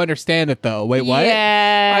know if you understand it, though. Wait, what?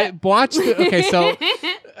 Yeah. I watched okay, so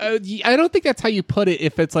I don't think that's how you put it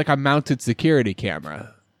if it's like a mounted security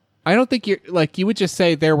camera. I don't think you would just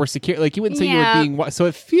say there were security, you wouldn't say you were being,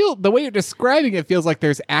 so the way you're describing it feels like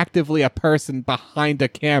there's actively a person behind a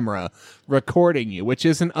camera recording you, which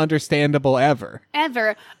isn't understandable ever.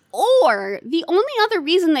 Or the only other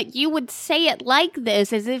reason that you would say it like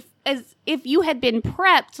this is if you had been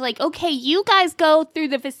prepped, like, okay, you guys go through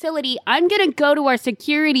the facility, I'm going to go to our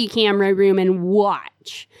security camera room and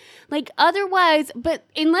watch. Like, otherwise, but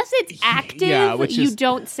unless it's active, you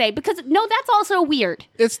don't say. Because, no, that's also weird.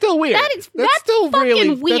 It's still weird. That's still fucking really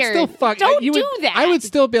weird. That's still Don't do that. I would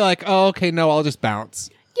still be like, oh, okay, no, I'll just bounce.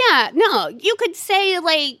 Yeah, no, you could say,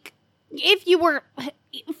 like, if you were,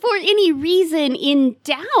 for any reason in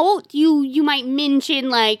doubt, you might mention,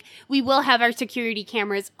 like, we will have our security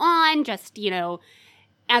cameras on, just,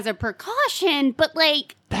 as a precaution, but,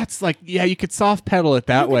 like... That's like, yeah, you could soft pedal it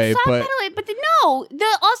that way, but... no.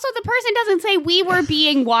 Also, the person doesn't say we were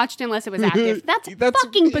being watched unless it was active. That's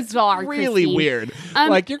fucking bizarre. Really Christine. weird.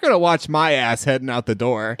 Like, you're going to watch my ass heading out the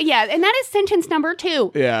door. Yeah, and that is sentence number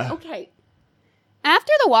 2. Yeah. Okay.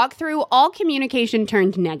 After the walkthrough, all communication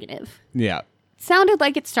turned negative. Yeah. Sounded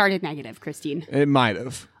like it started negative, Christine. It might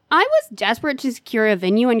have. I was desperate to secure a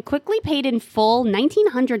venue and quickly paid in full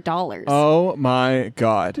 $1,900. Oh, my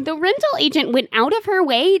God. The rental agent went out of her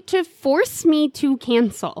way to force me to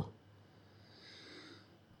cancel.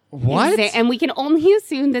 What? And we can only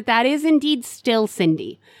assume that is indeed still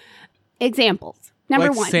Cindy. Examples. Number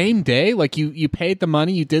like 1. Same day? Like you paid the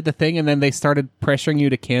money, you did the thing, and then they started pressuring you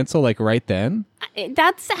to cancel like right then?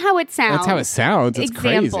 That's how it sounds. That's how it sounds. It's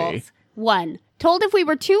Examples. crazy. 1. Told if we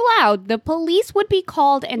were too loud, the police would be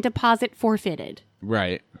called and deposit forfeited.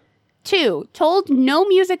 Right. 2. Told no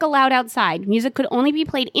music allowed outside. Music could only be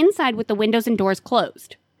played inside with the windows and doors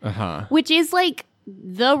closed. Uh-huh. Which is like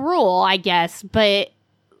the rule, I guess, but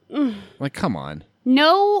Like, come on.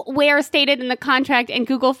 nowhere stated in the contract and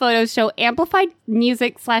Google Photos show amplified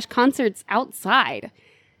music/concerts outside.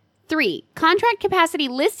 3. Contract capacity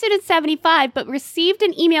listed at 75, but received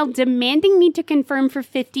an email demanding me to confirm for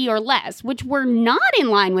 50 or less, which were not in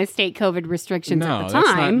line with state COVID restrictions at the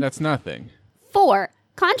time. That's nothing. 4.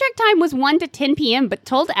 Contract time was 1 to 10 p.m., but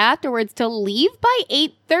told afterwards to leave by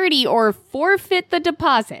 8:30 or forfeit the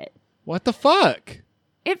deposit. What the fuck?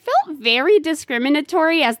 It felt very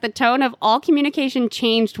discriminatory as the tone of all communication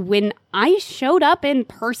changed when I showed up in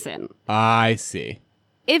person. I see.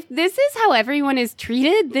 If this is how everyone is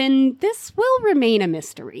treated, then this will remain a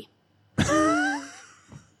mystery.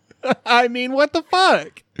 I mean, what the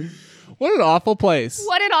fuck? What an awful place.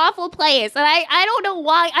 What an awful place. And I don't know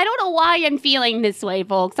why. I don't know why I'm feeling this way,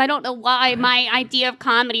 folks. I don't know why my idea of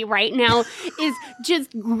comedy right now is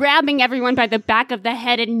just grabbing everyone by the back of the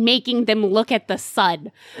head and making them look at the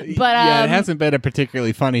sun. But yeah, it hasn't been a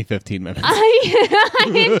particularly funny 15 minutes.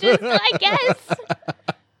 I guess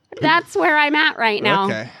that's where I'm at right now.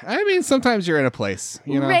 Okay. I mean, sometimes you're in a place,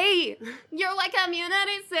 you know. Ray, you're like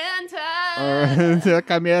community center.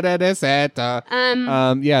 Community center.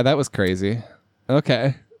 Yeah, that was crazy.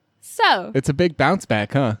 Okay. So, It's a big bounce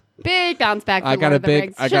back, huh? big bounce back. For I got Lord a of the big-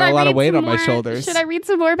 Rings. I Should got a lot of read weight some on my more- shoulders. Should I read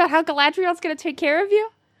some more about how Galadriel's going to take care of you?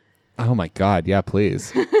 Oh my God, yeah,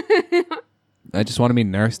 please. I just want to be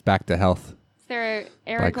nursed back to health. Is there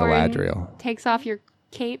Like Aragorn Galadriel. takes off your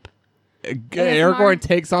cape? Aragorn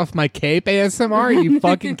takes off my cape ASMR? Are you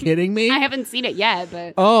fucking kidding me? I haven't seen it yet,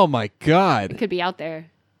 but Oh my it God. could be out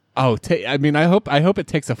there. Oh, I mean, I hope it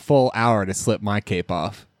takes a full hour to slip my cape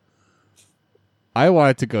off. I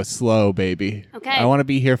want it to go slow, baby. Okay. I want to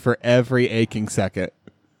be here for every aching second.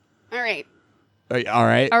 All right. All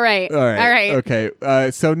right. All right. All right. All right.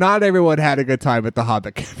 Okay. So not everyone had a good time at the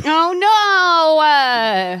Hobbit Cafe. Oh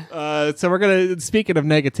no! So we're gonna. Speaking of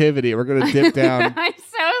negativity, we're gonna dip down. I'm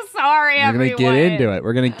so sorry, We're gonna everyone. get into it.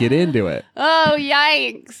 We're gonna get into it. Oh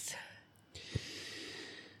yikes!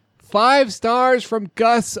 5 stars from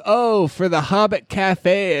Gus O for the Hobbit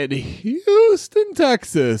Cafe in Houston,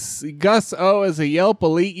 Texas. Gus O is a Yelp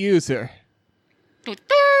Elite user.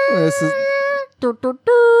 This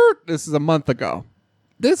is a month ago.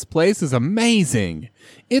 This place is amazing.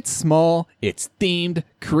 It's small, it's themed,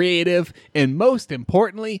 creative, and most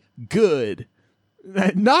importantly, good.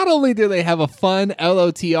 Not only do they have a fun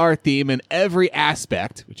LOTR theme in every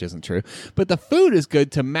aspect, which isn't true, but the food is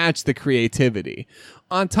good to match the creativity.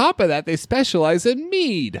 On top of that, they specialize in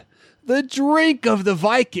mead, the drink of the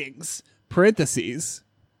Vikings, parentheses,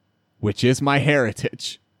 which is my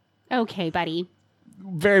heritage. Okay, buddy.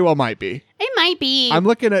 Very well might be. It might be. I'm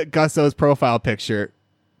looking at Gusso's profile picture.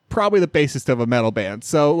 Probably the bassist of a metal band.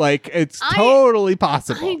 So, like, it's totally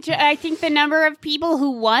possible. I think the number of people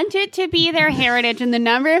who want it to be their heritage and the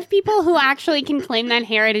number of people who actually can claim that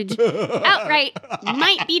heritage outright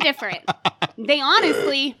might be different. They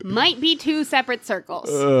honestly might be 2 separate circles.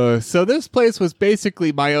 So this place was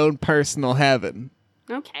basically my own personal heaven.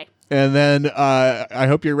 Okay. And then I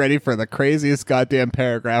hope you're ready for the craziest goddamn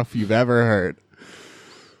paragraph you've ever heard.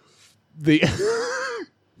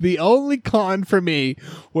 The only con for me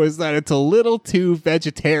was that it's a little too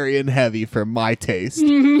vegetarian heavy for my taste.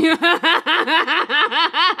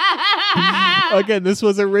 Again, this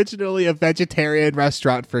was originally a vegetarian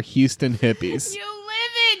restaurant for Houston hippies. You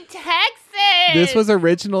live in Texas. This was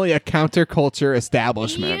originally a counterculture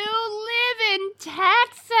establishment. You live in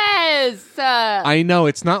Texas. I know,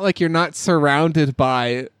 it's not like you're not surrounded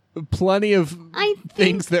by plenty of I think-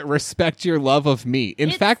 things that respect your love of meat.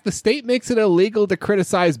 In fact, the state makes it illegal to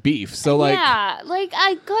criticize beef. So, like, yeah, like,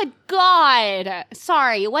 good God.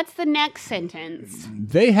 Sorry, what's the next sentence?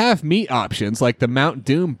 they have meat options like the Mount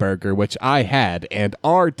Doom burger, which I had, and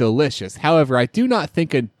are delicious. However, I do not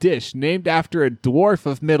think a dish named after a dwarf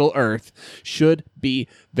of Middle Earth should be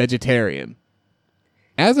vegetarian.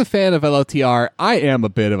 As a fan of LOTR, I am a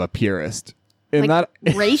bit of a purist. In Like,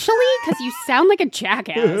 that racially? Because you sound like a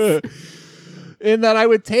jackass. in that I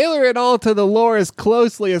would tailor it all to the lore as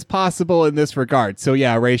closely as possible in this regard. So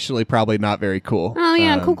yeah, racially probably not very cool. Oh,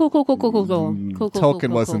 yeah, cool. Tolkien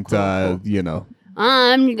wasn't, you know,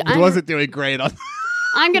 I'm wasn't doing great on.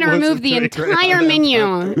 I'm going to wasn't remove the doing great entire on that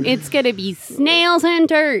menu. It's going to be snails and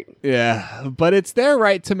dirt. Yeah, but it's their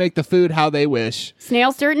right to make the food how they wish.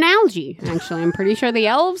 Snails, dirt, and algae. Actually, I'm pretty sure the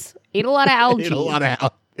elves ate a lot of algae. Ate a lot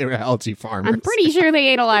of they were algae farmers. I'm pretty sure they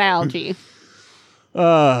ate a lot of algae.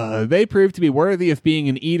 They proved to be worthy of being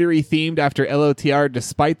an eatery themed after LOTR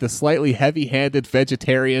despite the slightly heavy-handed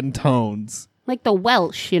vegetarian tones. Like the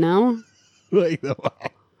Welsh, you know? Like,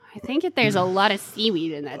 I think that there's a lot of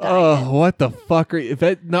seaweed in that diet. oh, what the fuck are you?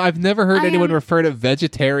 No, I've never heard I anyone refer to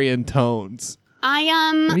vegetarian tones. What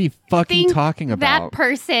are you fucking think talking about? that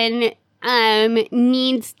person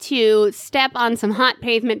needs to step on some hot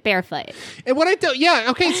pavement barefoot. And what I do, yeah,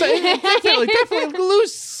 okay, so definitely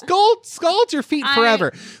lose, scald your feet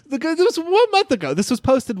forever. This was 1 month ago. This was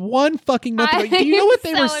posted 1 fucking month ago. Do you know what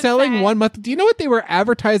they were selling upset. 1 month? Do you know what they were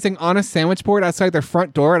advertising on a sandwich board outside their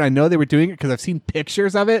front door? And I know they were doing it because I've seen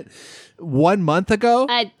pictures of it 1 month ago.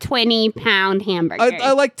 A 20-pound hamburger.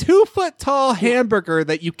 A like 2 foot tall hamburger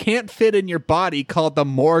that you can't fit in your body called the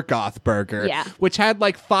Morgoth burger, Yeah. which had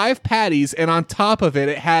like 5 patties, and on top of it,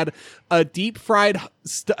 it had a deep fried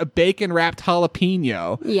bacon wrapped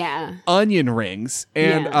jalapeno, Yeah. onion rings,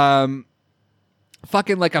 and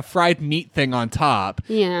fucking like a fried meat thing on top,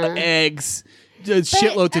 Yeah. eggs,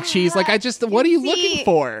 shitloads of cheese. Like, what are you looking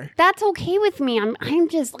for? That's okay with me. I'm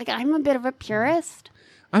just like, I'm a bit of a purist.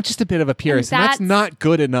 I'm just a bit of a purist, and that's not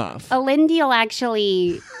good enough. Alindial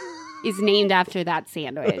actually is named after that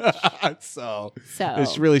sandwich. So So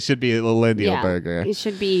this really should be a Lindial burger. It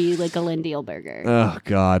should be like a Lindial burger. Oh,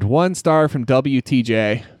 God. 1 star from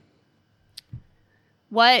WTJ.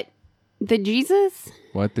 What? The Jesus?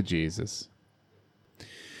 What the Jesus?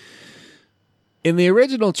 In the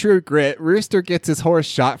original True Grit, Rooster gets his horse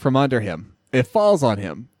shot from under him. It falls on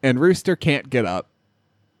him, and Rooster can't get up.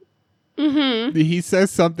 Mm-hmm. He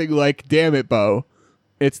says something like, "Damn it, Bo.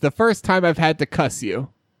 It's the first time I've had to cuss you."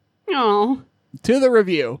 Oh. To the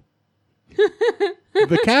review.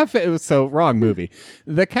 The cafe was so wrong movie.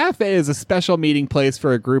 The cafe is a special meeting place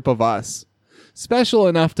for a group of us. Special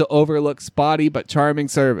enough to overlook spotty but charming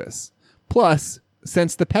service. Plus,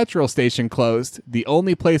 since the petrol station closed, the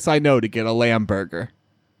only place I know to get a lamb burger.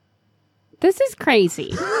 This is crazy.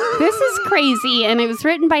 This is crazy, and it was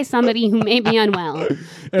written by somebody who may be unwell.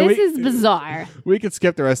 This is bizarre. We could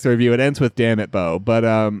skip the rest of the review. It ends with "Damn it, Bo," but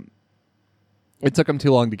it took him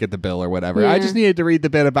too long to get the bill or whatever. Yeah. I just needed to read the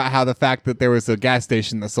bit about how the fact that there was a gas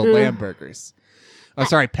station that sold lamb burgers. Oh,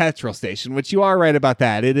 sorry, petrol station, which you are right about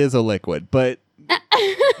that. It is a liquid, but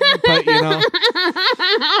you know,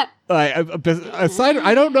 aside,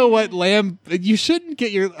 I don't know what lamb. You shouldn't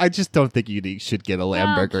get your. I just don't think you should get a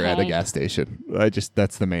lamb burger at a Okay. gas station.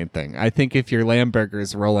 That's the main thing. I think if your lamb burger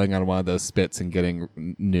is rolling on one of those spits and getting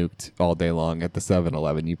nuked all day long at the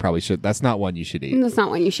 7-Eleven, you probably should. That's not one you should eat. That's not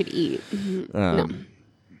one you should eat. No.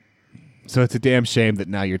 So it's a damn shame that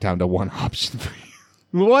now you're down to one option for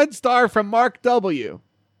you. 1 star from Mark W.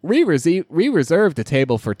 We reserved a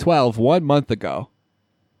table for 12 1 month ago.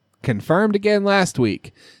 Confirmed again last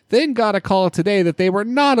week. Then got a call today that they were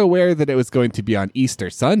not aware that it was going to be on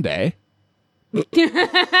Easter Sunday. This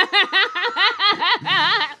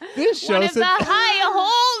One of shows the high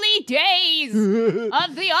holy days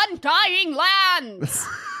of the undying lands.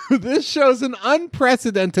 This shows an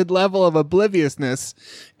unprecedented level of obliviousness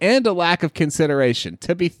and a lack of consideration.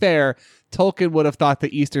 To be fair, Tolkien would have thought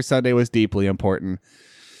that Easter Sunday was deeply important.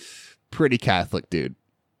 Pretty Catholic dude.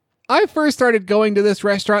 I first started going to this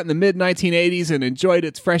restaurant in the mid-1980s and enjoyed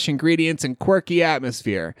its fresh ingredients and quirky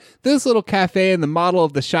atmosphere. This little cafe in the model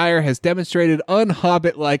of the Shire has demonstrated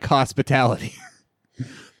un-Hobbit-like hospitality.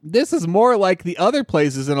 This is more like the other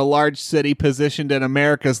places in a large city positioned in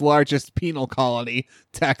America's largest penal colony,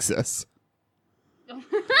 Texas. What's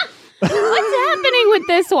happening with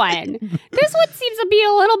this one? This one seems to be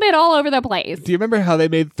a little bit all over the place. Do you remember how they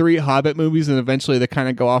made 3 Hobbit movies and eventually they kind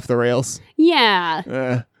of go off the rails?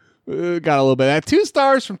 Yeah. Got a little bit of that. 2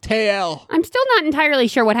 stars from Tail. I'm still not entirely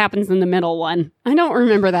sure what happens in the middle one. I don't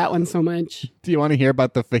remember that one so much. Do you want to hear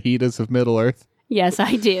about the fajitas of Middle Earth? Yes,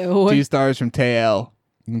 I do. 2 stars from Tail.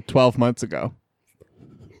 12 months ago.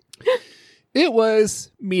 It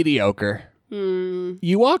was mediocre.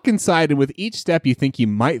 You walk inside, and with each step, you think you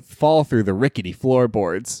might fall through the rickety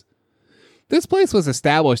floorboards. This place was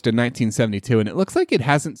established in 1972, and it looks like it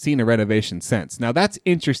hasn't seen a renovation since. Now, that's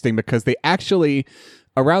interesting because they actually,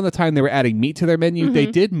 around the time they were adding meat to their menu, they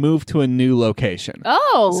did move to a new location.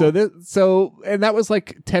 Oh. And that was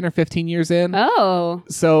like 10 or 15 years in. Oh.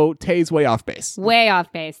 So Tay's way off base. Way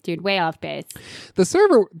off base, dude. Way off base. The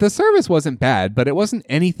service wasn't bad, but it wasn't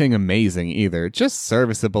anything amazing either. Just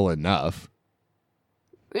serviceable enough.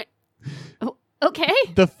 Oh, okay.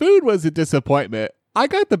 The food was a disappointment. I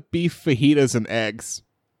got the beef fajitas and eggs,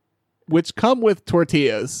 which come with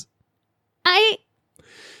tortillas.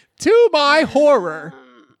 To my horror.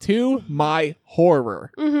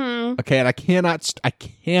 Mm-hmm. Okay, and I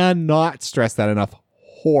cannot stress that enough.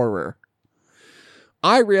 Horror.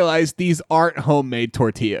 I realized these aren't homemade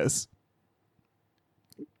tortillas.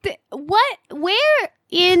 What? Where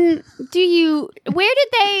did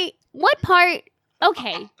they, what part?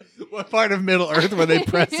 Okay. What part of Middle Earth were they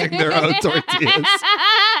pressing their own tortillas?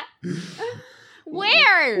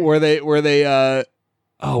 Where? Were they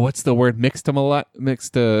what's the word? Where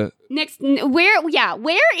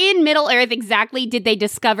in Middle Earth exactly did they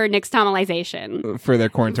discover nixtamalization? For their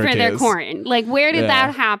corn tortillas. For their corn. Like, where did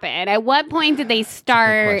that happen? At what point did they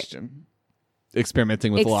start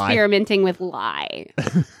experimenting with lye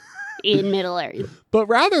in Middle Earth? But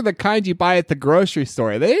rather the kind you buy at the grocery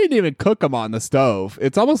store, they didn't even cook them on the stove.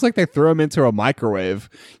 It's almost like they threw them into a microwave.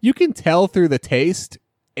 You can tell through the taste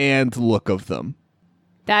and look of them.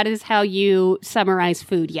 That is how you summarize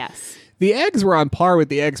food, yes. The eggs were on par with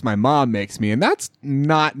the eggs my mom makes me, and that's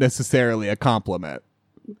not necessarily a compliment.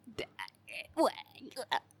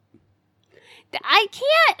 I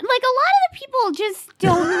can't, like, a lot of the people just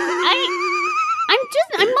don't, I'm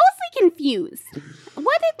mostly confused.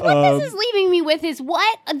 What this is leaving me with is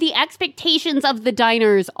what the expectations of the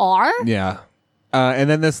diners are. Yeah. And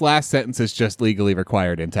then this last sentence is just legally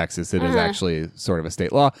required in Texas. It is actually sort of a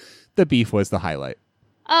state law. The beef was the highlight.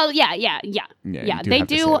 Oh, yeah.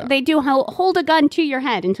 They do hold a gun to your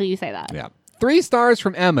head until you say that. Yeah. 3 stars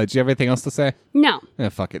from Emma. Do you have anything else to say? No. Yeah,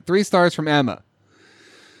 fuck it. 3 stars from Emma.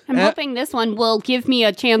 I'm hoping this one will give me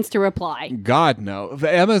a chance to reply. God, no.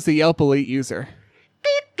 Emma's a Yelp Elite user.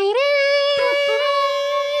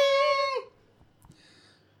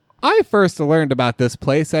 I first learned about this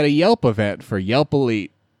place at a Yelp event for Yelp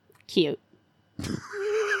Elite. Cute.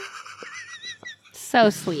 So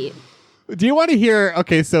sweet. Do you want to hear?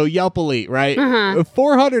 Okay, so Yelp Elite, right?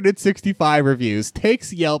 465 reviews.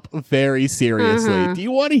 Takes Yelp very seriously. Do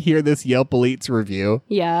you want to hear this Yelp Elite's review?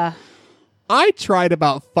 Yeah. I tried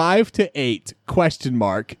about 5 to 8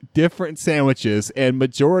 different sandwiches, and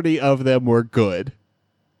majority of them were good.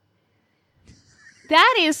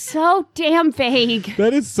 That is so damn vague.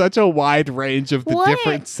 That is such a wide range of the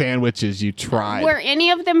different sandwiches you tried. Were any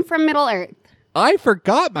of them from Middle Earth? I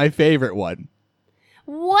forgot my favorite one.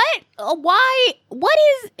 What? Why? What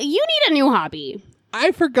is... You need a new hobby.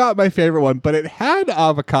 I forgot my favorite one, but it had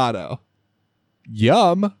avocado.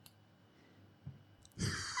 Yum.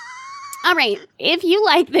 All right, if you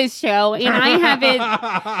like this show and I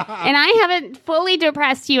haven't fully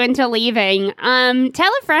depressed you into leaving,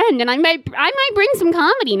 tell a friend, and I might bring some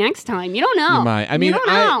comedy next time. You don't know. You might. You don't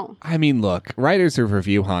know. I mean, look, Writers of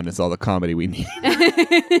Review Han is all the comedy we need.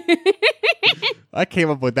 I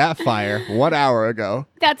came up with that fire 1 hour ago.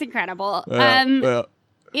 That's incredible.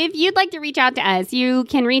 If you'd like to reach out to us, you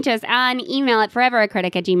can reach us on email at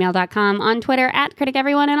foreveracritic@gmail.com, on Twitter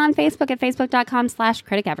 @criticeveryone, and on Facebook at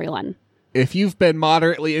facebook.com/criticeveryone. If you've been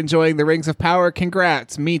moderately enjoying the Rings of Power,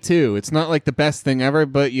 congrats. Me too. It's not like the best thing ever,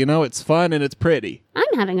 but it's fun and it's pretty.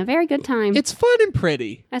 I'm having a very good time. It's fun and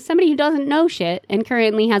pretty. As somebody who doesn't know shit and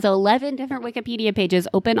currently has 11 different Wikipedia pages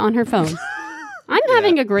open on her phone, I'm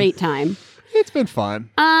having a great time. It's been fun.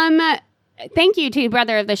 Thank you to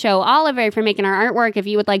brother of the show, Oliver, for making our artwork. If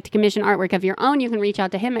you would like to commission artwork of your own, you can reach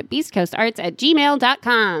out to him at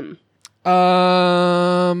beastcoastarts@gmail.com.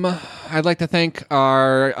 I'd like to thank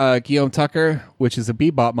our Guillaume Tucker, which is a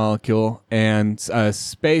Bebop molecule, and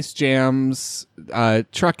Space Jams,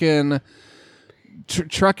 trucking to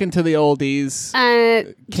the oldies.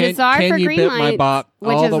 Jazar can for you Green bit my Lights, bop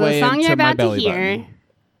which all is the the way song into you're my about to belly hear,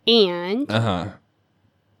 button. and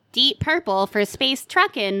Deep Purple for Space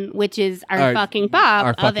Truckin', which is our fucking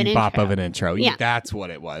bop of an intro. Yeah, that's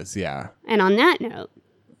what it was. Yeah. And on that note,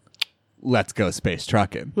 let's go Space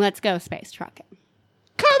Truckin'. Let's go Space Truckin'.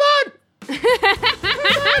 Come on!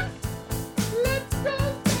 Bye.